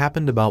that it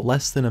happened about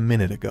less than a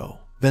minute ago.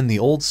 Then the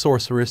old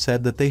sorcerer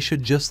said that they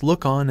should just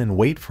look on and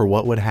wait for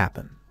what would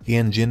happen.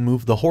 Tianjin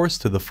moved the horse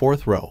to the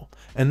fourth row,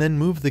 and then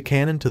moved the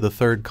cannon to the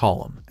third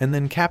column, and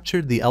then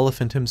captured the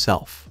elephant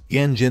himself.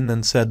 Tianjin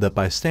then said that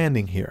by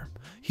standing here,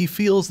 he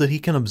feels that he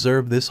can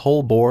observe this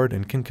whole board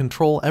and can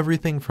control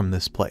everything from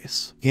this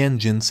place.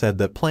 Tianjin said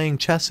that playing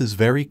chess is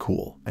very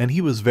cool, and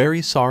he was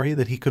very sorry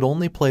that he could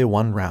only play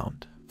one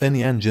round. Then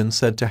Tianjin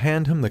said to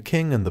hand him the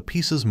king and the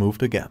pieces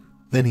moved again.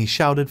 Then he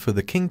shouted for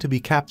the king to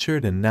be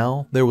captured and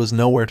now there was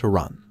nowhere to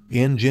run.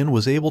 Tianjin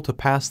was able to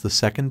pass the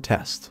second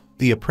test.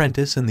 The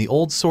apprentice and the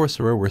old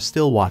sorcerer were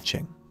still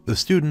watching. The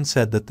student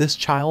said that this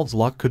child's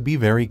luck could be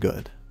very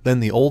good. Then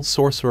the old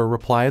sorcerer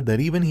replied that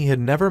even he had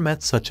never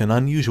met such an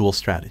unusual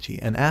strategy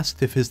and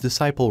asked if his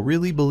disciple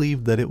really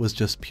believed that it was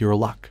just pure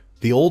luck.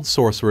 The old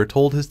sorcerer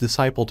told his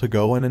disciple to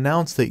go and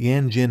announce that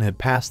Tianjin had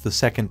passed the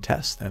second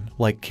test and,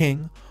 like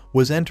King,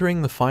 was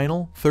entering the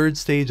final, third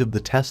stage of the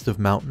test of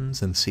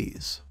mountains and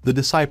seas. The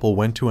disciple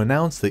went to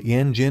announce that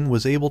Tianjin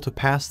was able to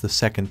pass the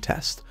second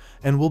test,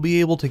 and will be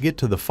able to get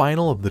to the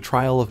final of the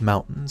trial of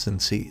mountains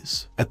and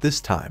seas. At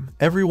this time,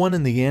 everyone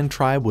in the Yan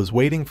tribe was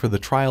waiting for the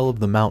trial of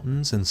the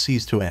mountains and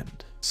seas to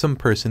end. Some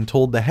person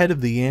told the head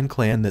of the Yan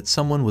clan that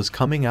someone was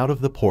coming out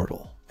of the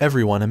portal.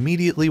 Everyone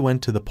immediately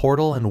went to the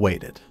portal and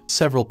waited.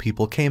 Several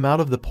people came out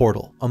of the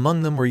portal,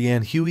 among them were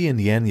Yan Hui and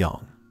Yan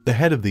Yang. The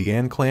head of the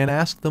Yan clan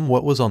asked them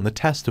what was on the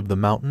test of the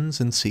mountains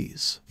and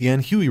seas.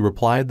 Yan Hui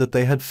replied that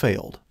they had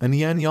failed, and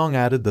Yan Yang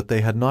added that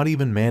they had not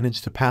even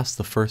managed to pass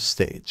the first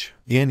stage.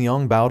 Yan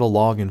Yang bowed a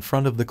log in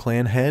front of the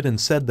clan head and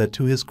said that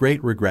to his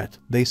great regret,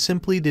 they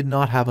simply did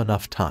not have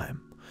enough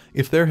time.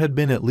 If there had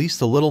been at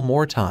least a little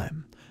more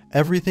time,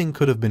 everything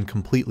could have been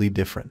completely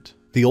different.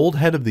 The old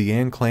head of the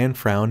Yan clan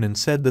frowned and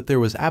said that there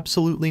was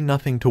absolutely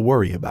nothing to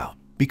worry about,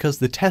 because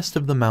the test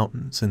of the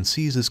mountains and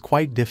seas is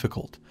quite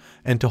difficult,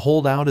 and to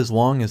hold out as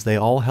long as they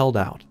all held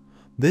out,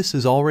 this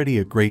is already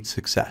a great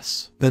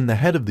success. Then the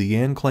head of the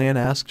Yan clan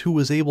asked who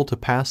was able to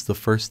pass the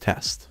first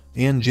test.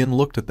 Tianjin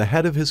looked at the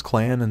head of his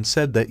clan and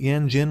said that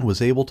Tianjin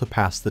was able to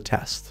pass the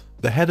test.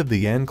 The head of the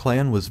Yan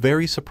clan was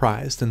very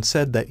surprised and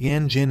said that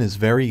Tianjin is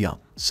very young,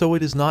 so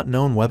it is not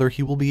known whether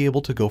he will be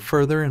able to go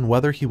further and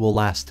whether he will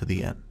last to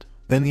the end.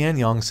 Then Yan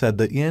Yang said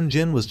that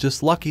Tianjin was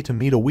just lucky to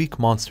meet a weak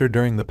monster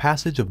during the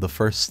passage of the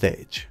first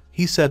stage.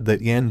 He said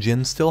that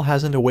Tianjin still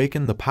hasn't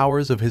awakened the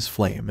powers of his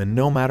flame, and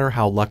no matter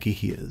how lucky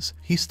he is,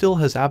 he still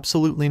has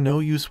absolutely no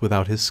use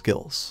without his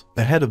skills.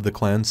 The head of the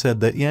clan said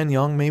that Yan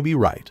Yang may be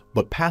right,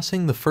 but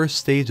passing the first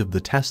stage of the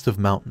test of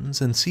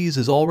mountains and seas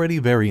is already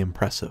very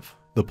impressive.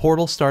 The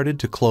portal started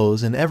to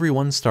close and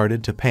everyone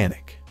started to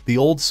panic. The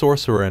old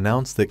sorcerer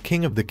announced that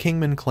King of the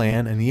Kingman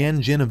clan and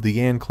Tianjin of the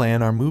Yan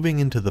clan are moving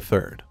into the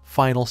third,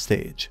 final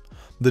stage,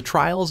 the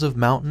trials of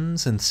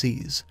mountains and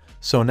seas.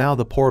 So now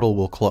the portal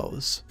will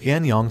close.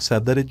 Yan Yang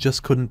said that it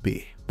just couldn't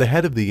be. The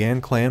head of the Yan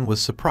clan was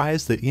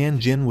surprised that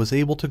Tianjin was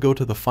able to go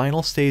to the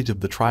final stage of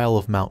the trial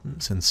of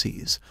mountains and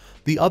seas.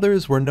 The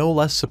others were no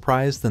less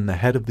surprised than the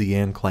head of the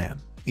Yan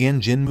clan.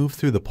 Tianjin moved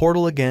through the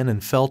portal again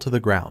and fell to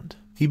the ground.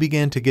 He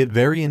began to get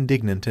very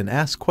indignant and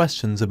ask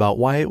questions about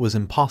why it was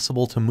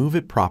impossible to move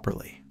it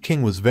properly.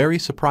 King was very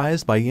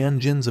surprised by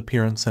Tianjin's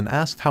appearance and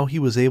asked how he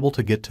was able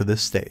to get to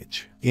this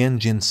stage.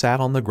 Tianjin sat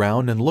on the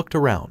ground and looked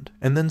around,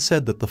 and then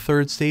said that the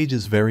third stage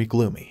is very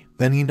gloomy.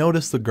 Then he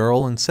noticed the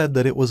girl and said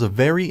that it was a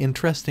very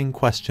interesting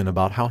question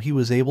about how he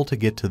was able to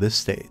get to this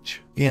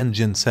stage.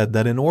 Tianjin said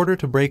that in order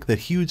to break that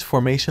huge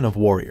formation of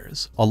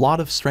warriors, a lot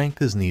of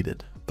strength is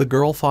needed. The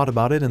girl thought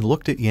about it and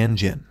looked at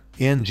Tianjin.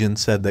 Tianjin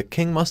said that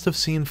King must have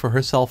seen for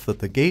herself that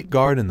the gate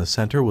guard in the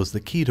center was the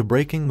key to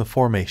breaking the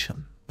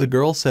formation. The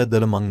girl said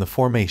that among the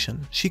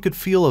formation, she could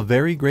feel a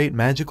very great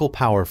magical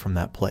power from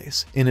that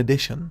place. In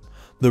addition,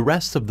 the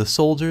rest of the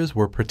soldiers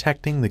were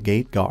protecting the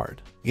gate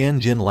guard.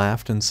 Tianjin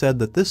laughed and said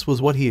that this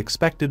was what he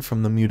expected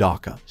from the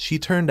Mudaka. She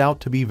turned out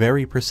to be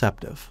very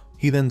perceptive.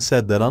 He then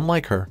said that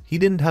unlike her, he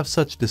didn't have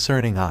such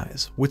discerning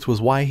eyes, which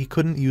was why he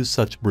couldn't use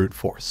such brute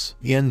force.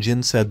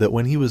 Tianjin said that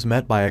when he was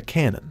met by a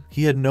cannon,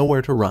 he had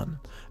nowhere to run,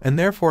 and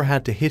therefore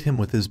had to hit him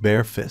with his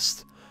bare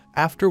fist,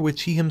 after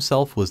which he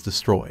himself was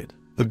destroyed.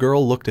 The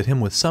girl looked at him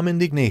with some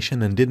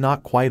indignation and did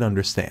not quite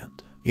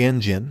understand.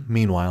 Tianjin,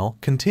 meanwhile,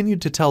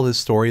 continued to tell his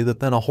story that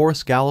then a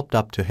horse galloped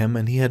up to him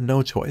and he had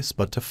no choice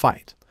but to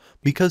fight,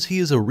 because he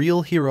is a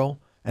real hero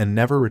and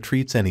never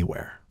retreats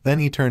anywhere. Then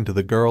he turned to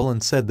the girl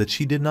and said that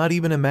she did not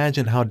even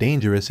imagine how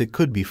dangerous it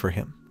could be for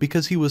him,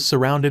 because he was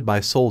surrounded by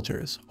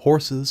soldiers,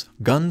 horses,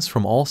 guns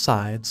from all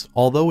sides,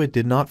 although it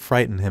did not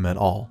frighten him at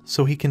all,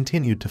 so he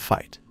continued to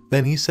fight.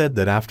 Then he said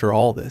that after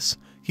all this,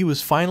 he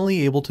was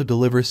finally able to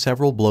deliver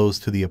several blows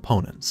to the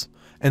opponents,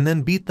 and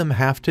then beat them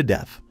half to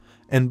death,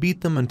 and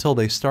beat them until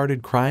they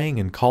started crying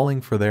and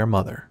calling for their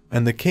mother.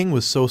 And the king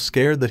was so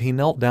scared that he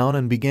knelt down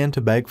and began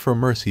to beg for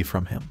mercy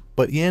from him.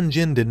 But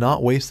Tianjin did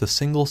not waste a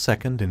single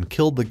second and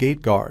killed the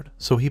gate guard,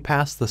 so he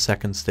passed the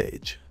second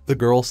stage. The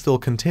girl still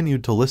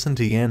continued to listen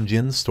to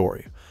Tianjin's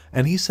story,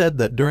 and he said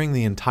that during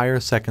the entire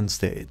second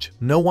stage,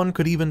 no one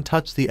could even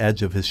touch the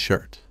edge of his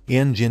shirt.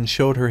 Tianjin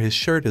showed her his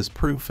shirt as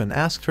proof and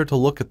asked her to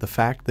look at the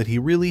fact that he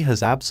really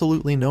has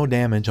absolutely no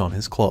damage on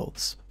his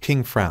clothes.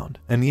 King frowned,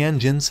 and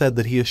Tianjin said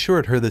that he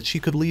assured her that she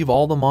could leave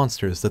all the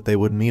monsters that they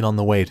would meet on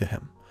the way to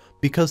him,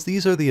 because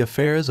these are the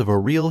affairs of a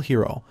real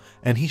hero,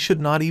 and he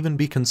should not even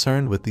be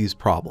concerned with these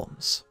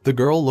problems. The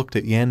girl looked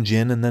at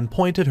Tianjin and then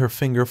pointed her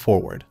finger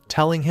forward,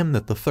 telling him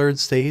that the third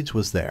stage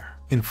was there.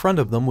 In front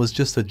of them was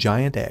just a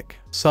giant egg.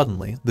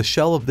 Suddenly, the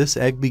shell of this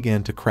egg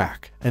began to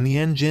crack, and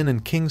Tianjin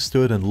and King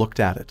stood and looked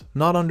at it,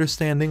 not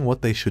understanding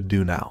what they should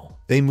do now.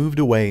 They moved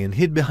away and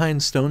hid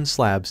behind stone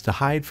slabs to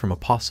hide from a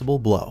possible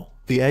blow.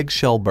 The egg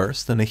shell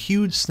burst and a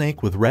huge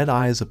snake with red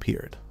eyes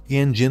appeared.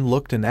 Tianjin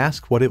looked and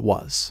asked what it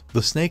was.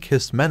 The snake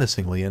hissed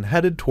menacingly and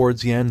headed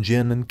towards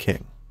Tianjin and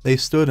King. They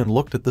stood and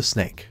looked at the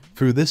snake.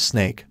 Through this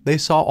snake, they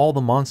saw all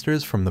the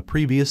monsters from the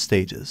previous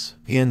stages.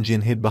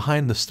 Tianjin hid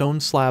behind the stone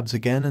slabs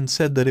again and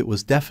said that it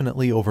was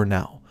definitely over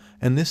now,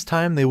 and this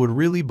time they would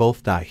really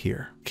both die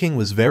here. King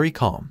was very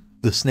calm.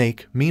 The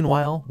snake,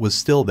 meanwhile, was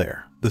still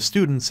there. The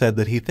student said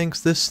that he thinks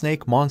this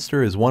snake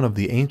monster is one of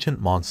the ancient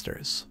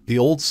monsters. The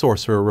old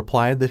sorcerer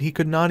replied that he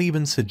could not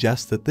even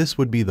suggest that this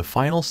would be the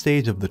final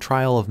stage of the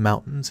trial of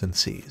mountains and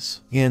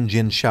seas.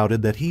 Tianjin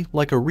shouted that he,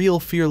 like a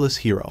real fearless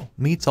hero,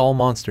 meets all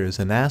monsters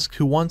and asked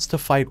who wants to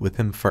fight with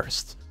him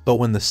first. But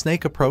when the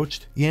snake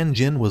approached,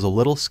 Tianjin was a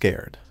little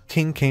scared.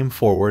 King came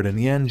forward and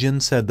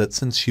Tianjin said that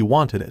since she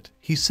wanted it,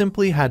 he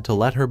simply had to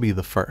let her be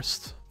the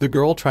first. The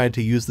girl tried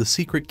to use the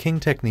secret king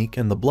technique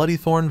and the bloody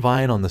thorn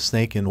vine on the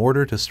snake in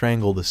order to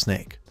strangle the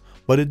snake.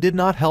 But it did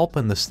not help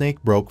and the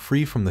snake broke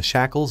free from the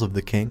shackles of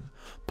the king,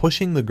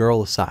 pushing the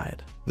girl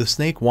aside. The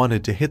snake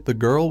wanted to hit the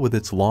girl with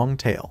its long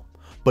tail,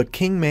 but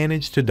King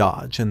managed to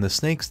dodge and the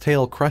snake's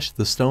tail crushed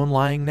the stone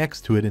lying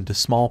next to it into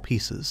small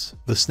pieces.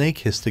 The snake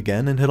hissed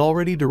again and had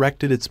already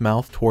directed its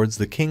mouth towards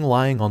the king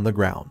lying on the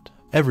ground.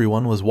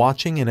 Everyone was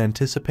watching in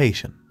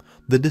anticipation.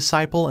 The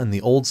disciple and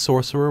the old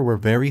sorcerer were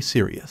very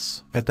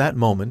serious. At that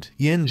moment,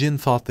 Tianjin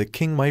thought that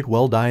King might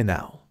well die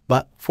now.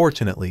 But,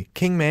 fortunately,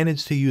 King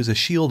managed to use a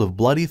shield of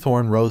bloody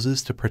thorn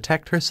roses to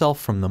protect herself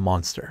from the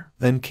monster.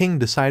 Then King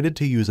decided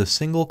to use a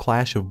single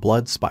clash of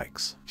blood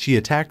spikes. She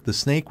attacked the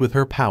snake with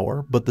her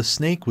power, but the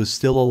snake was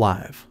still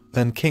alive.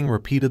 Then King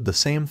repeated the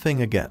same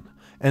thing again,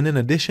 and in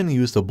addition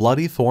used a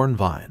bloody thorn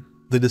vine.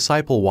 The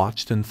disciple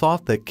watched and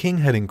thought that King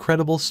had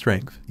incredible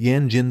strength.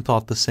 Tianjin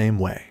thought the same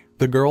way.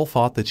 The girl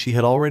thought that she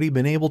had already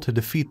been able to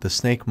defeat the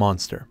snake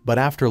monster, but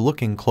after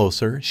looking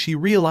closer, she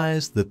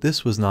realized that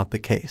this was not the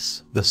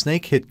case. The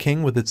snake hit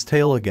King with its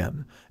tail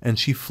again, and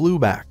she flew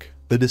back.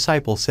 The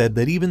disciple said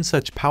that even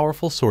such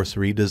powerful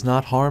sorcery does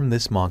not harm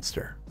this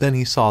monster. Then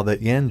he saw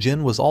that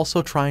Tianjin was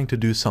also trying to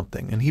do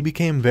something, and he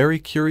became very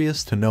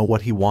curious to know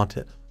what he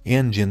wanted.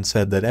 Tianjin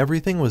said that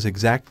everything was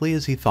exactly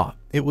as he thought.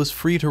 It was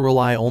free to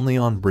rely only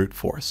on brute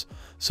force,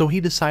 so he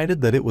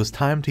decided that it was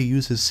time to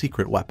use his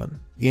secret weapon.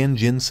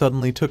 Tianjin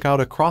suddenly took out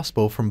a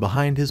crossbow from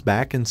behind his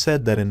back and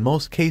said that in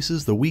most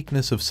cases the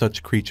weakness of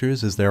such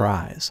creatures is their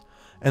eyes,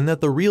 and that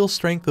the real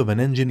strength of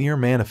an engineer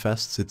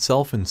manifests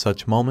itself in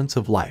such moments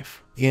of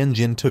life.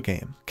 Tianjin took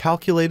aim,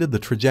 calculated the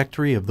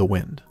trajectory of the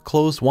wind,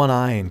 closed one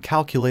eye and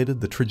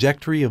calculated the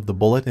trajectory of the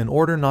bullet in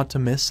order not to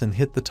miss and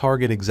hit the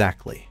target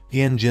exactly.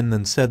 Tianjin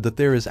then said that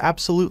there is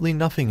absolutely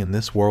nothing in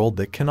this world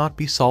that cannot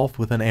be solved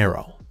with an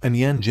arrow. And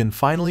Tianjin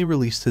finally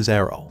released his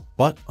arrow.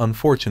 But,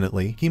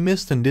 unfortunately, he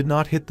missed and did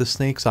not hit the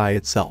snake's eye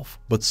itself,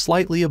 but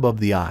slightly above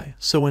the eye,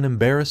 so in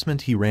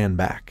embarrassment he ran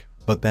back.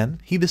 But then,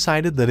 he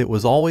decided that it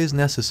was always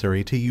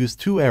necessary to use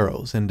 2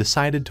 arrows and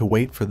decided to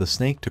wait for the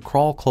snake to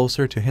crawl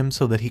closer to him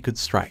so that he could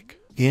strike.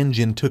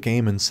 Tianjin took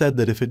aim and said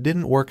that if it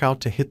didn't work out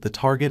to hit the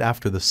target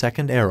after the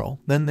second arrow,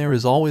 then there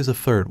is always a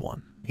third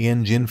one.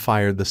 Tianjin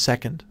fired the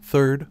second,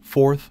 third,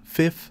 fourth,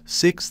 fifth,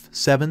 sixth,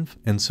 seventh,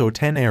 and so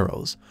 10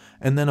 arrows,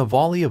 and then a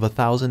volley of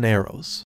 1,000 arrows.